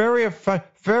was very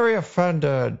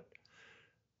offended.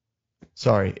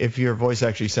 Sorry, if your voice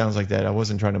actually sounds like that, I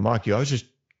wasn't trying to mock you. I was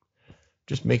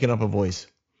just making up a voice.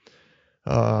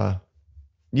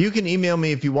 You can email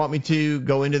me if you want me to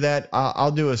go into that.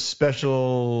 I'll do a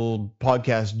special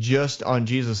podcast just on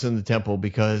Jesus in the temple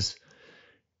because,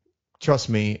 trust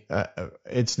me,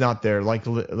 it's not there. Like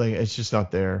it's just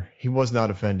not there. He was not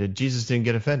offended. Jesus didn't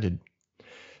get offended.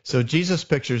 So Jesus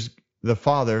pictures the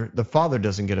Father. The Father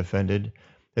doesn't get offended.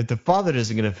 If the Father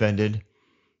doesn't get offended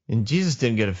and Jesus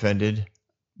didn't get offended,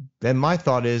 then my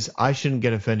thought is I shouldn't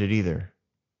get offended either.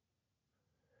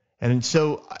 And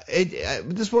so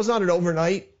this was not an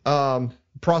overnight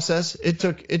process. It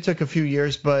took a few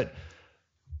years, but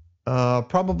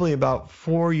probably about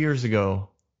 4 years ago,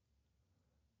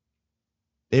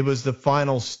 it was the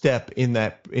final step in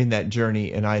that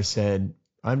journey, and I said,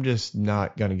 I'm just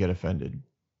not going to get offended.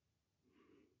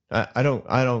 I'm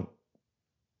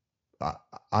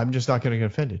just not going to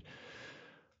get offended.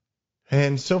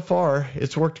 And so far,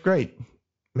 it's worked great.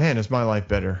 Man, is my life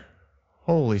better.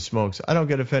 Holy smokes. I don't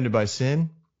get offended by sin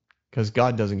because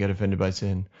God doesn't get offended by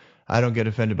sin. I don't get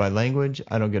offended by language.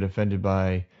 I don't get offended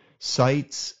by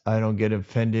sights. I don't get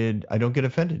offended.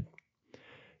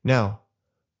 Now,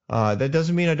 that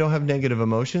doesn't mean I don't have negative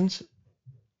emotions.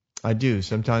 I do.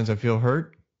 Sometimes I feel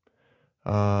hurt.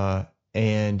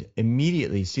 And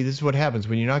immediately, see, this is what happens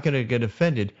when you're not going to get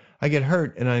offended. I get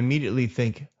hurt and I immediately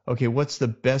think, okay, what's the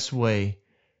best way?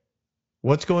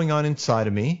 What's going on inside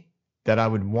of me that I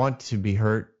would want to be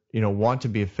hurt, want to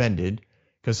be offended?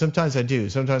 Because sometimes I do.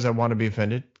 Sometimes I want to be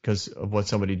offended because of what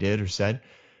somebody did or said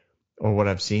or what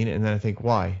I've seen. And then I think,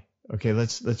 why? Okay,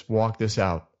 let's walk this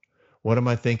out. What am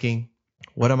I thinking?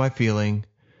 What am I feeling?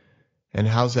 And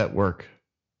how's that work?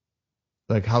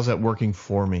 Like, how's that working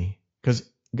for me? Because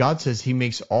God says he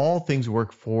makes all things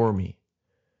work for me.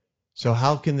 So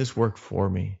how can this work for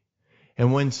me?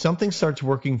 And when something starts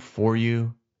working for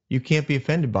you, you can't be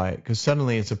offended by it because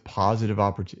suddenly it's a positive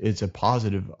opportunity. It's a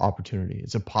positive opportunity.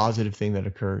 It's a positive thing that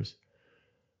occurs.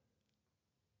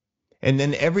 And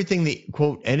then everything the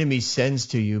quote enemy sends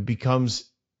to you becomes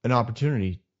an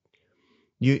opportunity.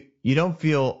 You don't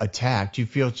feel attacked. You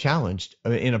feel challenged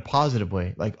in a positive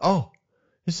way. Like, oh,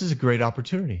 this is a great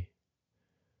opportunity.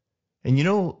 And you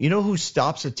know who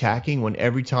stops attacking when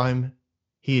every time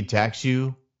he attacks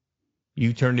you,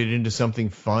 you turn it into something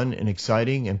fun and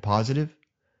exciting and positive?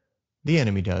 The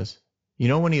enemy does. You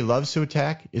know when he loves to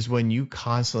attack is when you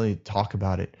constantly talk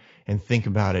about it and think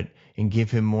about it and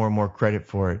give him more and more credit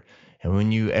for it. And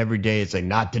when you every day it's like,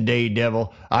 not today,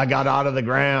 devil. I got out of the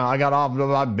ground. I got off of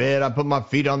my bed. I put my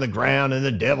feet on the ground and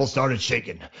the devil started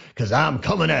shaking because I'm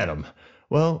coming at him.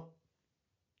 Well,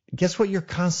 guess what you're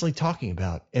constantly talking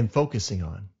about and focusing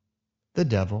on? The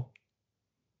devil,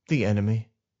 the enemy.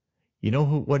 You know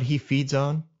what he feeds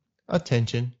on?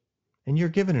 Attention. And you're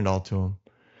giving it all to him.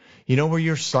 You know where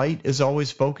your sight is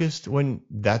always focused when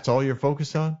that's all you're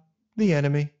focused on? The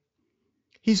enemy.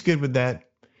 He's good with that.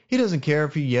 He doesn't care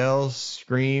if you yell,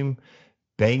 scream,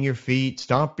 bang your feet,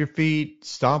 stomp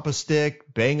a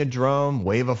stick, bang a drum,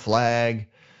 wave a flag,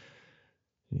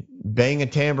 bang a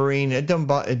tambourine. It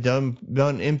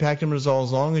doesn't impact him at all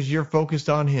as long as you're focused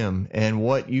on him and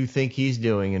what you think he's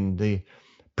doing. And the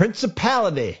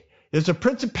principality. There's a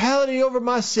principality over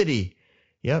my city.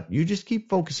 Yep, you just keep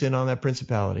focusing on that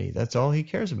principality. That's all he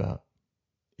cares about.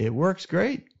 It works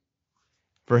great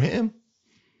for him.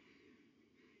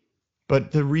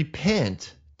 But to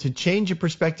repent, to change your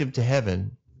perspective to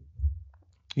heaven,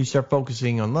 you start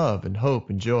focusing on love and hope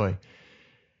and joy.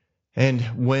 And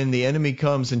when the enemy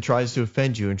comes and tries to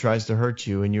offend you and tries to hurt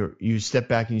you, and you step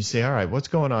back and you say, all right, what's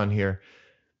going on here?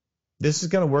 This is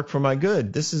going to work for my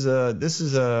good. This is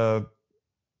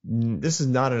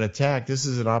not an attack. This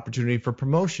is an opportunity for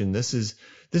promotion. This is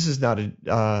not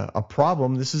a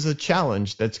problem. This is a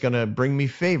challenge that's going to bring me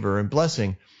favor and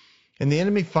blessing. And the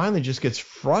enemy finally just gets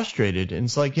frustrated and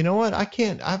it's like, you know what? I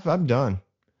can't. I'm done.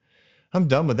 I'm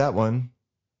done with that one.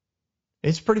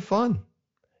 It's pretty fun.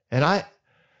 And I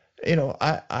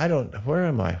don't. Where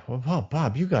am I? Well,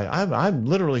 Bob, you guys. I'm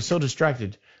literally so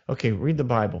distracted. Okay, read the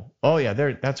Bible. Oh yeah,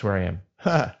 that's where I am.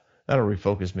 That'll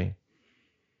refocus me.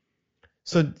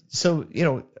 So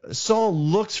Saul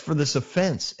looks for this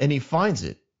offense and he finds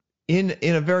it in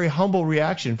a very humble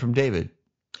reaction from David.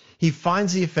 He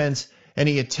finds the offense and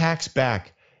he attacks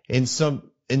back in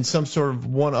some sort of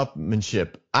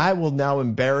one-upmanship. I will now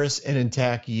embarrass and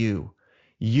attack you.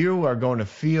 You are going to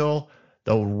feel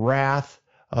the wrath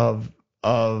of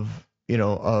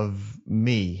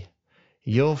me.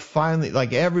 You'll finally,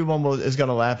 like, everyone is going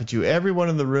to laugh at you. Everyone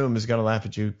in the room is going to laugh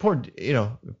at you. Poor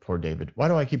David. Why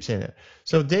do I keep saying that?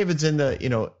 So David's in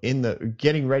the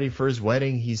getting ready for his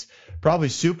wedding. He's probably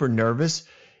super nervous.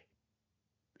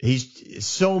 He's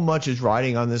so much is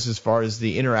riding on this as far as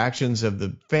the interactions of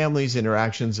the families,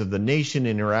 interactions of the nation,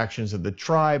 interactions of the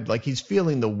tribe. Like, he's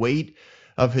feeling the weight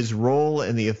of his role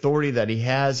and the authority that he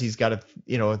has. He's got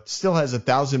still has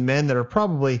 1,000 men that are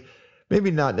probably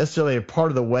maybe not necessarily a part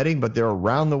of the wedding, but they're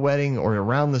around the wedding or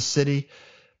around the city.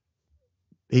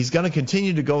 He's going to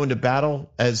continue to go into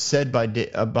battle, as said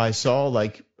by Saul,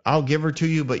 like, I'll give her to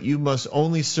you, but you must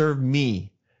only serve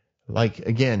me. Like,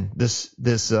 again, this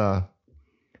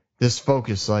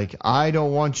focus, like, I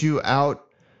don't want you out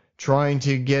trying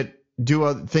to do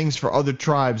other things for other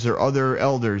tribes or other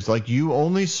elders. Like, you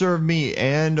only serve me,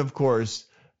 and of course,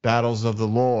 battles of the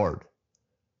Lord.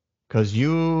 Because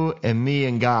you and me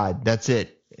and God, that's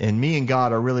it. And me and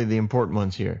God are really the important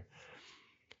ones here.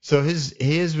 So he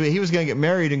was going to get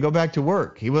married and go back to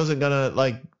work. He wasn't going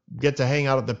to get to hang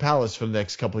out at the palace for the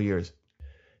next couple of years.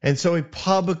 And so he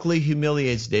publicly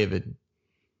humiliates David.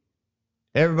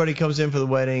 Everybody comes in for the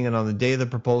wedding, and on the day of the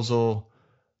proposal,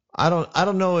 I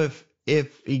don't know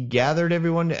if he gathered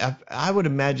everyone. I would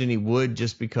imagine he would,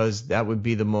 just because that would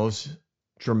be the most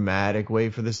dramatic way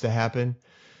for this to happen.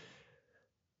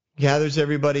 Gathers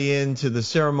everybody into the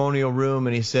ceremonial room,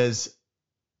 and he says,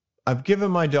 I've given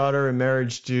my daughter in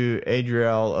marriage to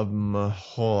Adriel of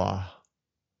Mahola.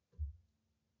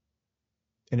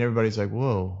 And everybody's like,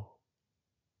 whoa,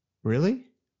 really?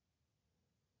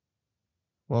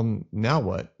 Well, now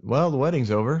what? Well, the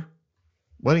wedding's over.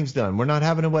 Wedding's done. We're not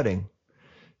having a wedding.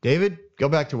 David, go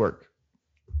back to work.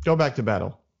 Go back to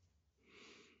battle.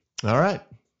 All right.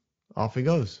 Off he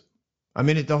goes. I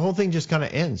mean, the whole thing just kind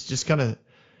of ends. Just kind of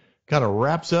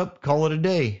wraps up. Call it a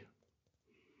day.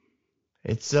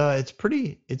 It's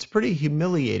pretty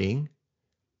humiliating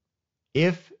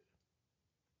if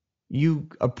you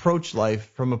approach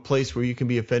life from a place where you can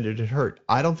be offended and hurt.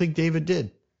 I don't think David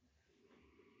did.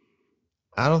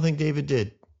 I don't think David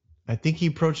did. I think he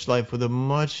approached life with a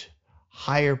much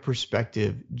higher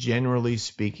perspective, generally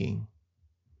speaking.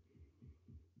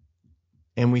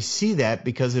 And we see that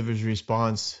because of his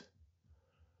response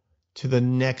to the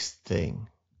next thing.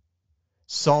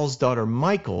 Saul's daughter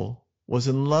Michal was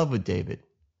in love with David.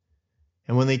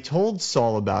 And when they told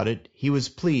Saul about it, he was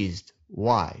pleased.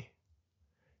 Why?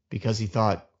 Because he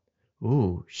thought,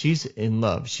 ooh, she's in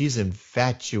love. She's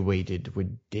infatuated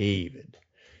with David.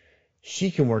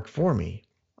 She can work for me.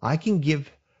 I can give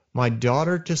my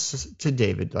daughter to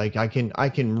David. Like I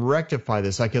can rectify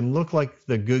this. I can look like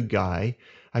the good guy.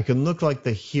 I can look like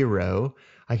the hero.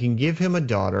 I can give him a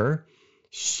daughter.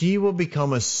 She will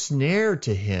become a snare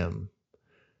to him.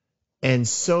 And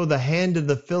so the hand of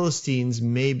the Philistines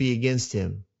may be against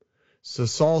him. So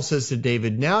Saul says to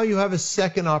David, now you have a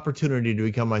second opportunity to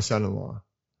become my son-in-law.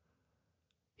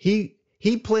 He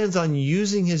plans on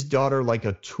using his daughter like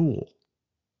a tool.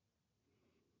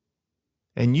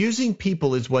 And using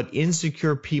people is what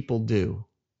insecure people do.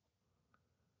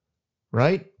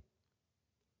 Right?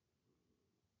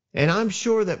 And I'm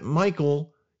sure that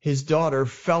Michal, his daughter,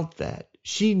 felt that.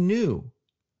 She knew.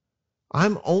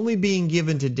 I'm only being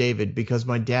given to David because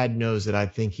my dad knows that I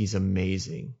think he's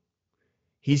amazing.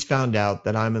 He's found out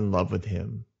that I'm in love with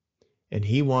him. And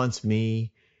he wants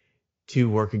me to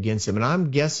work against him. And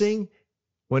I'm guessing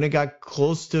when it got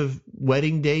close to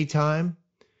wedding day time,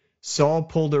 Saul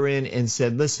pulled her in and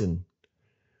said, listen,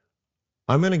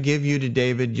 I'm going to give you to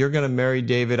David. You're going to marry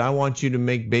David. I want you to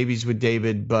make babies with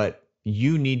David, but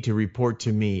you need to report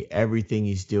to me everything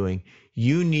he's doing.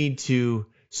 You need to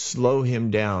slow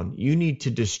him down. You need to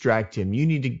distract him. You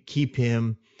need to keep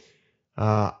him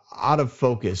out of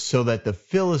focus so that the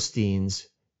Philistines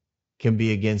can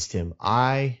be against him.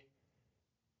 I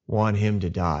want him to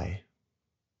die.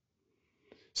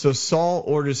 So Saul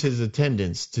orders his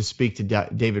attendants to speak to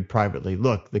David privately.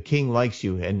 Look, the king likes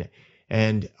you,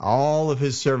 and all of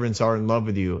his servants are in love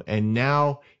with you, and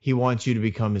now he wants you to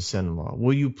become his son-in-law.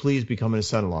 Will you please become his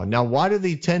son-in-law? Now, why do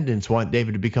the attendants want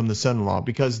David to become the son-in-law?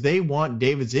 Because they want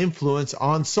David's influence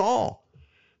on Saul.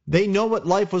 They know what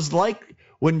life was like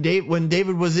when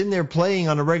David was in there playing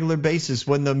on a regular basis,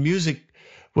 when the music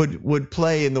would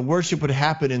play and the worship would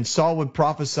happen and Saul would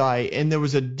prophesy, and there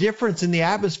was a difference in the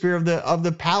atmosphere of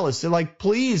the palace. They're like,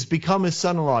 please become his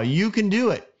son-in-law. You can do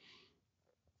it.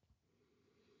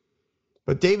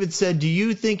 But David said, do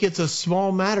you think it's a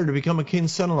small matter to become a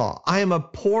king's son-in-law? I am a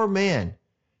poor man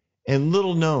and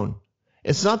little known.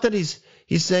 It's not that he's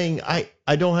saying,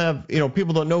 I don't have,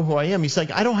 people don't know who I am. He's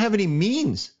like, I don't have any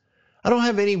means. I don't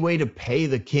have any way to pay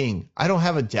the king. I don't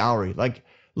have a dowry. Like,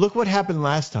 look what happened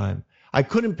last time. I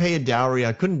couldn't pay a dowry.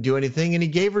 I couldn't do anything. And he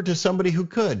gave her to somebody who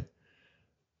could.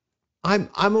 I'm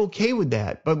okay with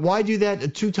that. But why do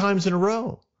that 2 times in a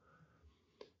row?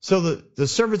 So the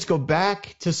servants go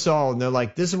back to Saul and they're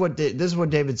like, this is what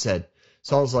David said.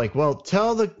 Saul's like, well,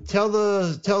 tell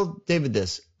David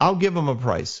this. I'll give him a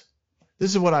price.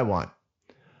 This is what I want.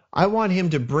 I want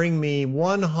him to bring me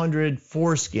 100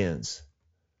 foreskins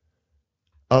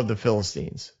of the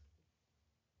Philistines.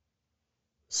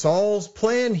 Saul's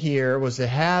plan here was to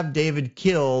have David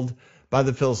killed by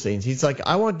the Philistines. He's like,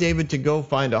 I want David to go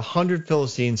find 100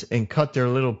 Philistines and cut their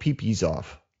little peepees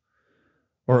off.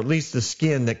 Or at least the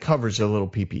skin that covers their little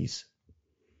peepees.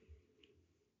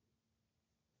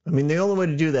 I mean, the only way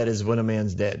to do that is when a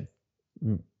man's dead.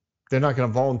 They're not going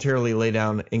to voluntarily lay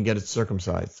down and get it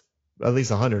circumcised. At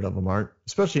least 100 of them aren't.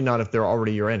 Especially not if they're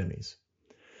already your enemies.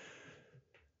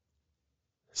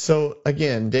 So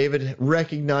again, David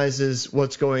recognizes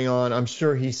what's going on. I'm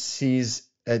sure he sees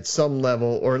at some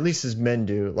level, or at least his men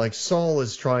do, like Saul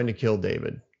is trying to kill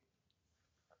David.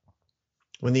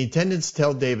 When the attendants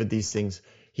tell David these things,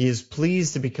 he is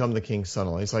pleased to become the king's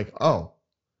son-in-law. He's like, oh,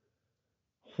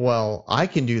 well, I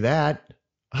can do that.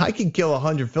 I can kill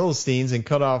 100 Philistines and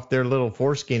cut off their little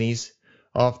foreskinnies,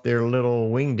 off their little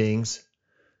wingdings.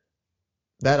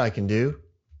 That I can do.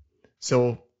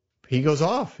 So he goes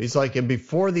off. He's like, and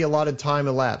before the allotted time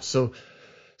elapsed. So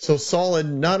Saul had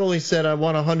not only said, I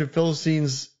want 100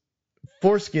 Philistines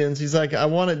foreskins. He's like, I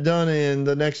want it done in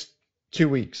the next 2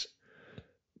 weeks.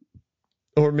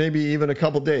 Or maybe even a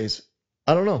couple days.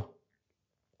 I don't know.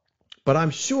 But I'm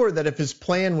sure that if his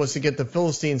plan was to get the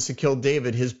Philistines to kill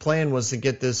David, his plan was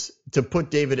to put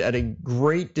David at a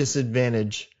great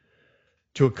disadvantage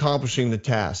to accomplishing the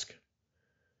task.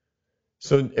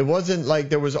 So it wasn't like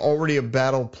there was already a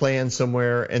battle plan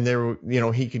somewhere and there,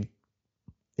 he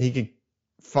could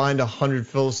find 100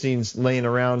 Philistines laying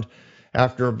around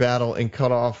after a battle and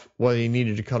cut off what he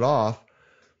needed to cut off.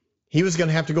 he was going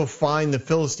to have to go find the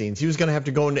Philistines. He was going to have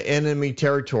to go into enemy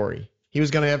territory. He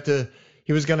was going to have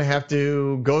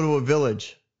to go to a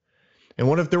village. And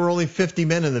what if there were only 50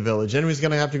 men in the village? Then he was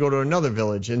going to have to go to another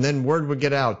village, and then word would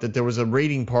get out that there was a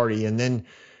raiding party, and then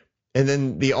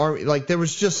the army, like there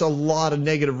was just a lot of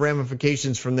negative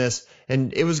ramifications from this,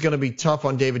 and it was going to be tough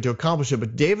on David to accomplish it.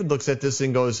 But David looks at this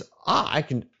and goes, I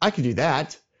can do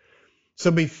that.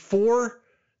 So before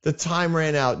the time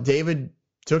ran out, David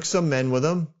took some men with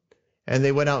him, and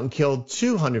they went out and killed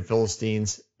 200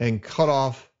 Philistines and cut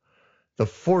off the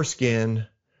foreskin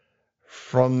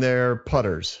from their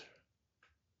putters.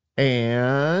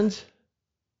 And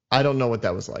I don't know what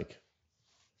that was like.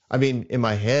 I mean, in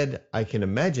my head, I can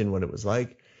imagine what it was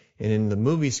like. And in the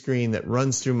movie screen that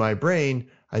runs through my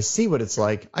brain, I see what it's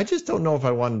like. I just don't know if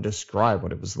I want to describe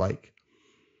what it was like.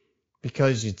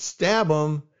 Because you'd stab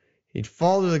him, he'd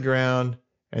fall to the ground,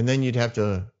 and then you'd have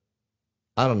to,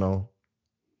 I don't know,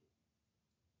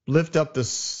 lift up the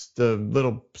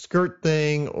little skirt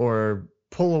thing or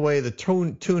pull away the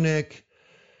tunic.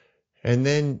 And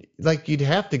then, like, you'd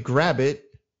have to grab it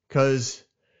because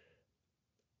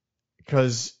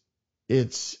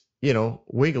it's,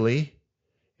 wiggly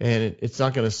and it's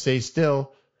not going to stay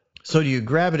still. So do you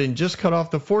grab it and just cut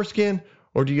off the foreskin,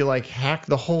 or do you like hack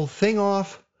the whole thing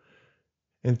off?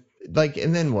 And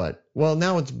then what? Well,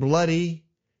 now it's bloody.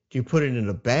 Do you put it in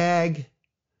a bag?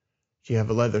 Do you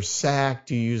have a leather sack?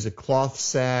 Do you use a cloth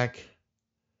sack?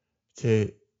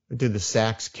 Do the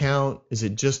sacks count? Is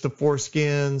it just the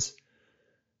foreskins?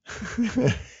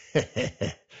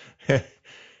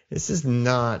 This is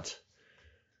not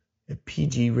a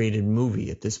PG-rated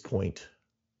movie at this point.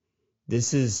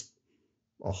 This is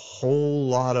a whole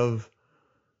lot of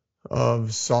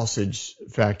sausage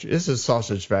factory. This is a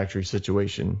sausage factory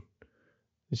situation.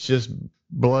 It's just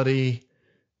bloody,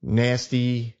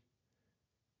 nasty,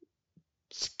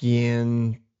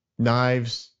 skin,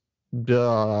 knives.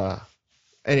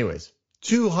 Anyways,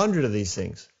 200 of these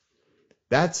things.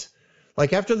 That's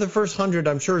like after the first 100,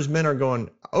 I'm sure his men are going,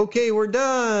 okay, we're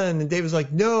done. And David's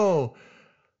like, no,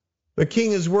 the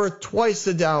king is worth twice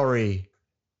the dowry.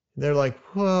 And they're like,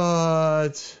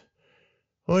 what?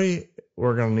 We're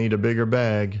going to need a bigger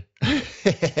bag.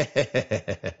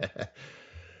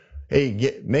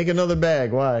 Hey, make another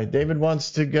bag. Why? David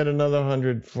wants to get another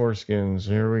 100 foreskins.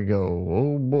 Here we go.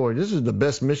 Oh boy, this is the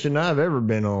best mission I've ever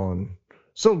been on.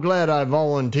 So glad I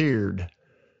volunteered.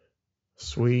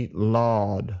 Sweet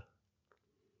Lord.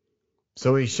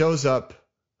 So he shows up,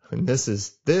 and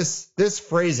this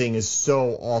phrasing is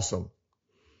so awesome.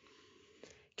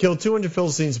 Killed 200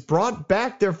 Philistines, brought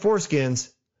back their foreskins.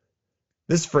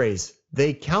 This phrase,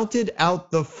 they counted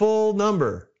out the full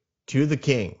number to the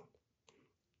king.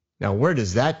 Now, where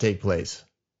does that take place?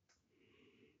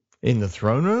 In the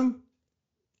throne room?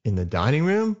 In the dining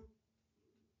room?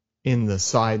 In the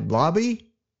side lobby?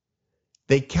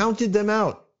 They counted them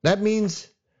out. That means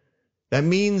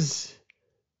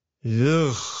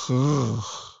they're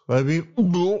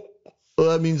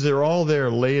all there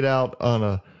laid out on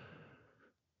a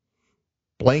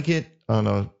blanket, on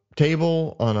a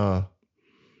table,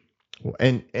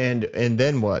 and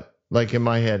then what? Like in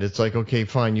my head, it's like, okay,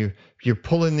 fine, you're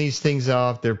pulling these things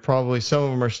off. They're probably, some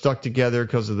of them are stuck together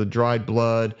because of the dried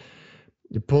blood.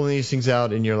 You're pulling these things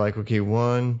out and you're like, okay,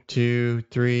 1, 2,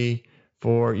 3,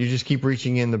 4. You just keep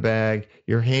reaching in the bag.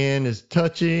 Your hand is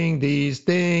touching these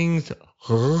things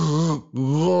all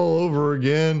over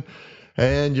again.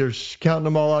 And you're counting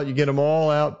them all out. You get them all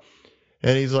out.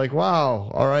 And he's like, wow,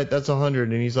 all right, that's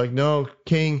 100. And he's like, no,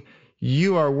 king,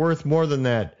 you are worth more than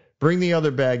that. Bring the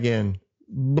other bag in.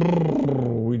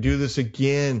 We do this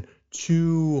again.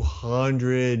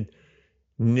 200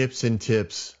 nips and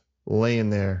tips laying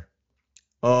there.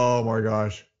 Oh my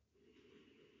gosh.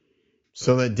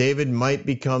 So that David might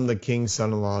become the king's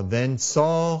son-in-law. Then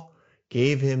Saul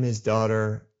gave him his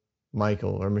daughter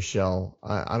Michal or Michelle.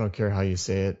 I don't care how you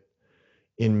say it.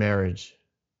 In marriage.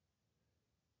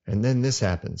 And then this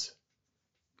happens.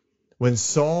 When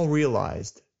Saul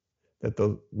realized that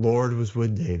the Lord was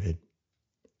with David.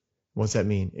 What's that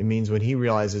mean? It means when he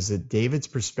realizes that David's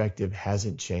perspective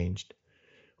hasn't changed.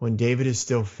 When David is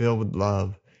still filled with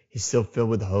love, he's still filled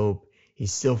with hope,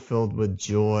 he's still filled with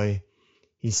joy,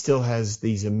 he still has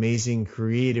these amazing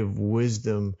creative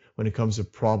wisdom when it comes to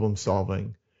problem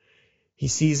solving. He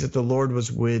sees that the Lord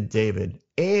was with David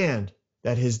and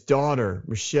that his daughter,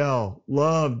 Michelle,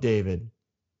 loved David.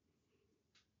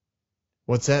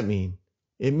 What's that mean?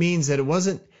 It means that it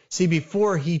wasn't, see,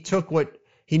 before he took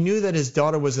he knew that his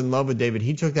daughter was in love with David.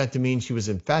 He took that to mean she was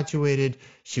infatuated,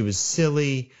 she was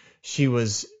silly, she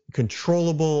was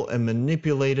controllable and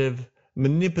manipulative.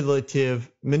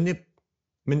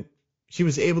 She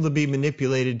was able to be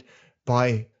manipulated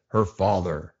by her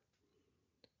father.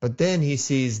 But then he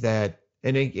sees that,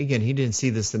 and again, he didn't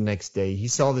see this the next day. He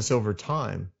saw this over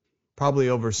time, probably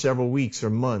over several weeks or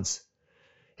months.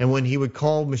 And when he would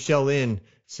call Michelle in,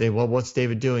 say, well, what's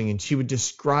David doing? And she would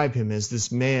describe him as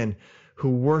this man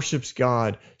who worships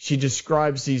God. She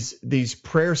describes these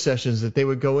prayer sessions that they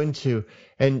would go into,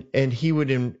 and he would,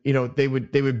 they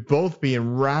would both be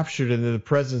enraptured into the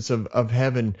presence of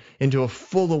heaven, into a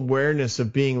full awareness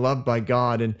of being loved by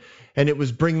God. And it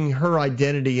was bringing her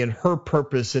identity and her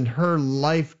purpose and her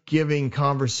life-giving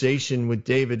conversation with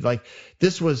David. Like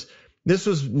this was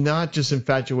not just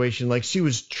infatuation. Like she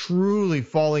was truly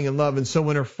falling in love. And so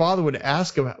when her father would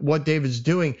ask him what David's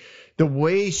doing, the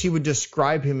way she would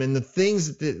describe him and the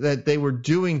things that they were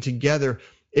doing together,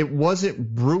 it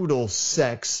wasn't brutal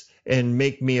sex and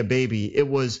make me a baby. It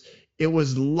was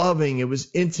loving. It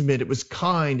was intimate. It was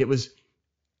kind. It was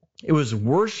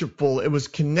worshipful. It was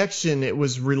connection. It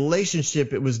was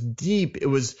relationship. It was deep. It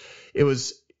was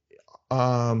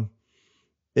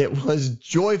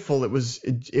joyful. It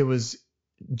was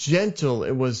gentle.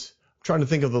 It was, I'm trying to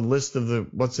think of the list of the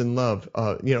what's in love.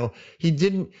 He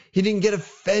didn't get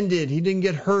offended. He didn't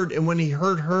get hurt. And when he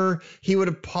hurt her, he would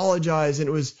apologize. And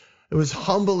it was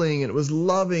humbling, and it was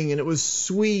loving, and it was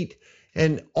sweet.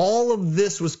 And all of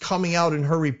this was coming out in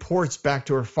her reports back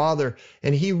to her father.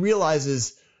 And he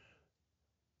realizes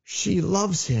she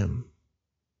loves him.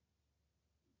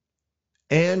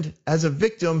 And as a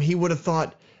victim, he would have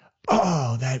thought,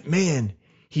 oh, that man,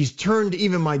 he's turned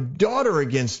even my daughter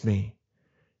against me.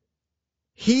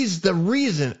 He's the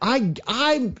reason.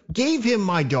 I gave him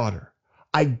my daughter.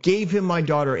 I gave him my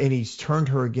daughter, and he's turned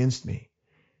her against me.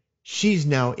 She's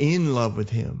now in love with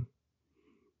him.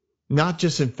 Not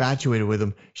just infatuated with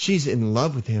him. She's in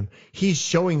love with him. He's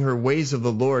showing her ways of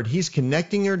the Lord. He's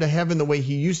connecting her to heaven the way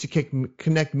he used to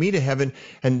connect me to heaven.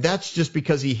 And that's just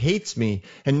because he hates me.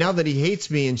 And now that he hates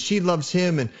me and she loves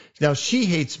him, and now she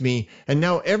hates me, and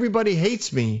now everybody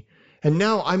hates me. And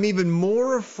now I'm even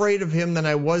more afraid of him than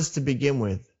I was to begin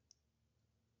with.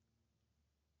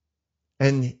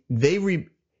 And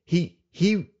he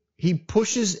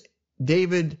pushes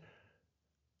David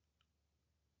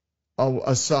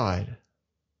aside.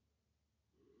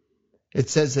 It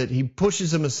says that he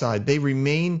pushes him aside. He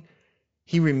remained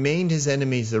his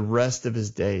enemies the rest of his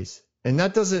days. And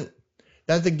that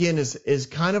again is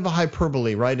kind of a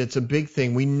hyperbole, right? It's a big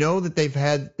thing. We know that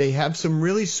they have some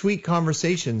really sweet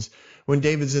conversations when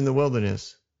David's in the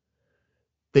wilderness.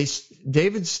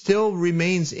 David still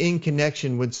remains in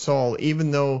connection with Saul,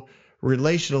 even though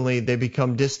relationally they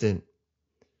become distant.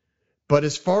 But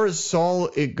as far as Saul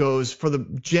it goes,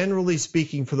 generally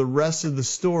speaking, for the rest of the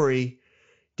story,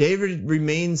 David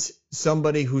remains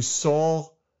somebody who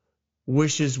Saul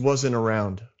wishes wasn't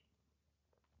around.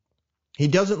 He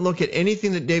doesn't look at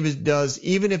anything that David does,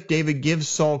 even if David gives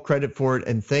Saul credit for it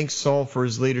and thanks Saul for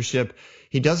his leadership.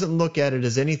 He doesn't look at it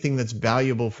as anything that's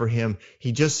valuable for him.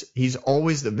 He's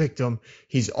always the victim.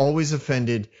 He's always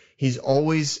offended. He's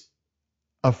always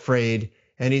afraid,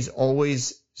 and he's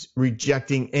always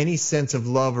rejecting any sense of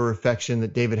love or affection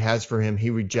that David has for him. He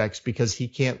rejects because he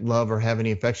can't love or have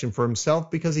any affection for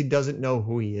himself because he doesn't know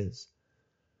who he is.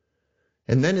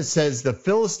 And then it says the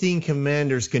Philistine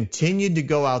commanders continued to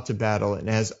go out to battle, and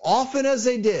as often as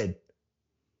they did,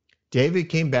 David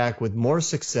came back with more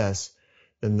success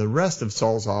than the rest of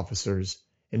Saul's officers,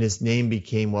 and his name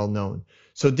became well known.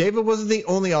 So David wasn't the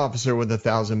only officer with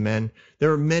 1,000 men. There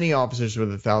were many officers with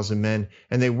 1,000 men,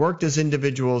 and they worked as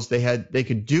individuals. They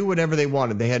could do whatever they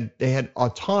wanted. They had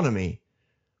autonomy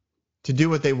to do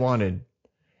what they wanted.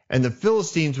 And the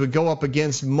Philistines would go up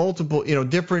against multiple,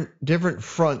 different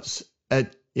fronts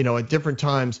at different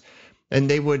times, and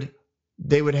they would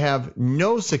have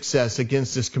no success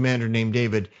against this commander named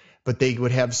David, but they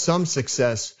would have some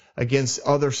success against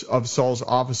others of Saul's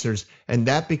officers, and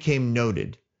that became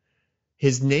noted.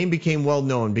 His name became well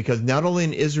known because not only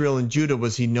in Israel and Judah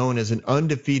was he known as an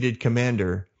undefeated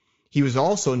commander, he was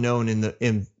also known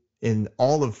in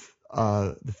all of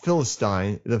the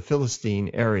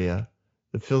Philistine area,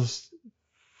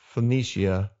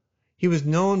 Phoenicia. He was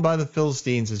known by the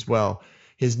Philistines as well.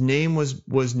 His name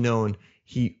was known.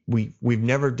 We've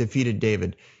never defeated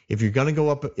David. If you're going to go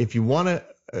up, if you want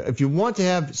to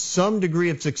have some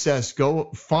degree of success, go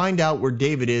find out where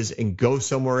David is and go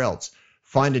somewhere else.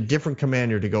 Find a different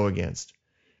commander to go against,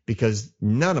 because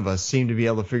none of us seem to be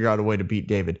able to figure out a way to beat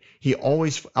David. He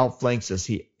always outflanks us.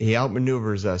 He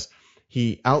outmaneuvers us.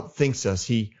 He outthinks us.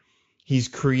 He's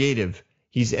creative.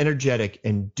 He's energetic,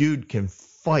 and dude can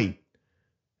fight.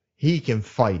 He can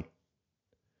fight.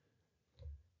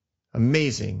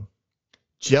 Amazing.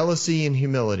 Jealousy and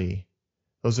humility.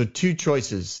 Those are two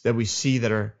choices that we see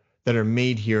that are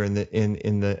made here in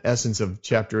the essence of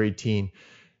chapter 18.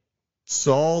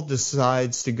 Saul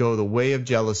decides to go the way of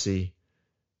jealousy.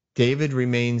 David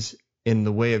remains in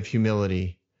the way of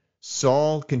humility.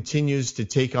 Saul continues to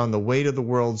take on the weight of the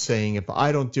world, saying, if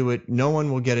I don't do it, no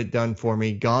one will get it done for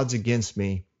me. God's against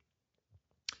me.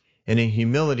 And in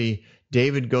humility,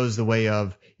 David goes the way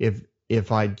of,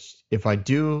 if I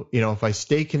do, if I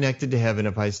stay connected to heaven,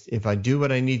 if I do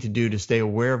what I need to do to stay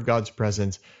aware of God's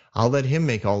presence, I'll let him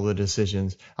make all the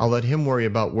decisions. I'll let him worry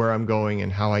about where I'm going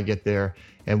and how I get there,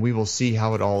 and we will see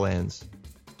how it all ends.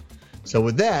 So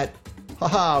with that,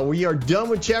 we are done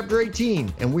with chapter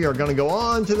 18, and we are going to go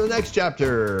on to the next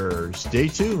chapter. Stay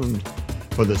tuned,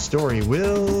 for the story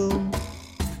will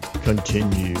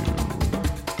continue.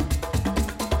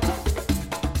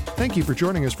 Thank you for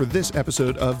joining us for this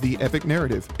episode of The Epic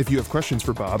Narrative. If you have questions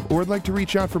for Bob or would like to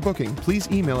reach out for booking, please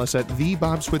email us at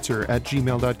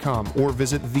thebobswitzer@gmail.com or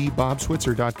visit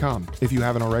thebobswitzer.com. If you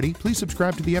haven't already, please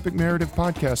subscribe to The Epic Narrative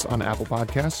podcast on Apple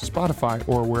Podcasts, Spotify,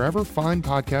 or wherever fine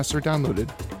podcasts are downloaded.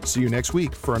 See you next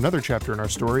week for another chapter in our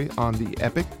story on The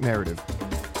Epic Narrative.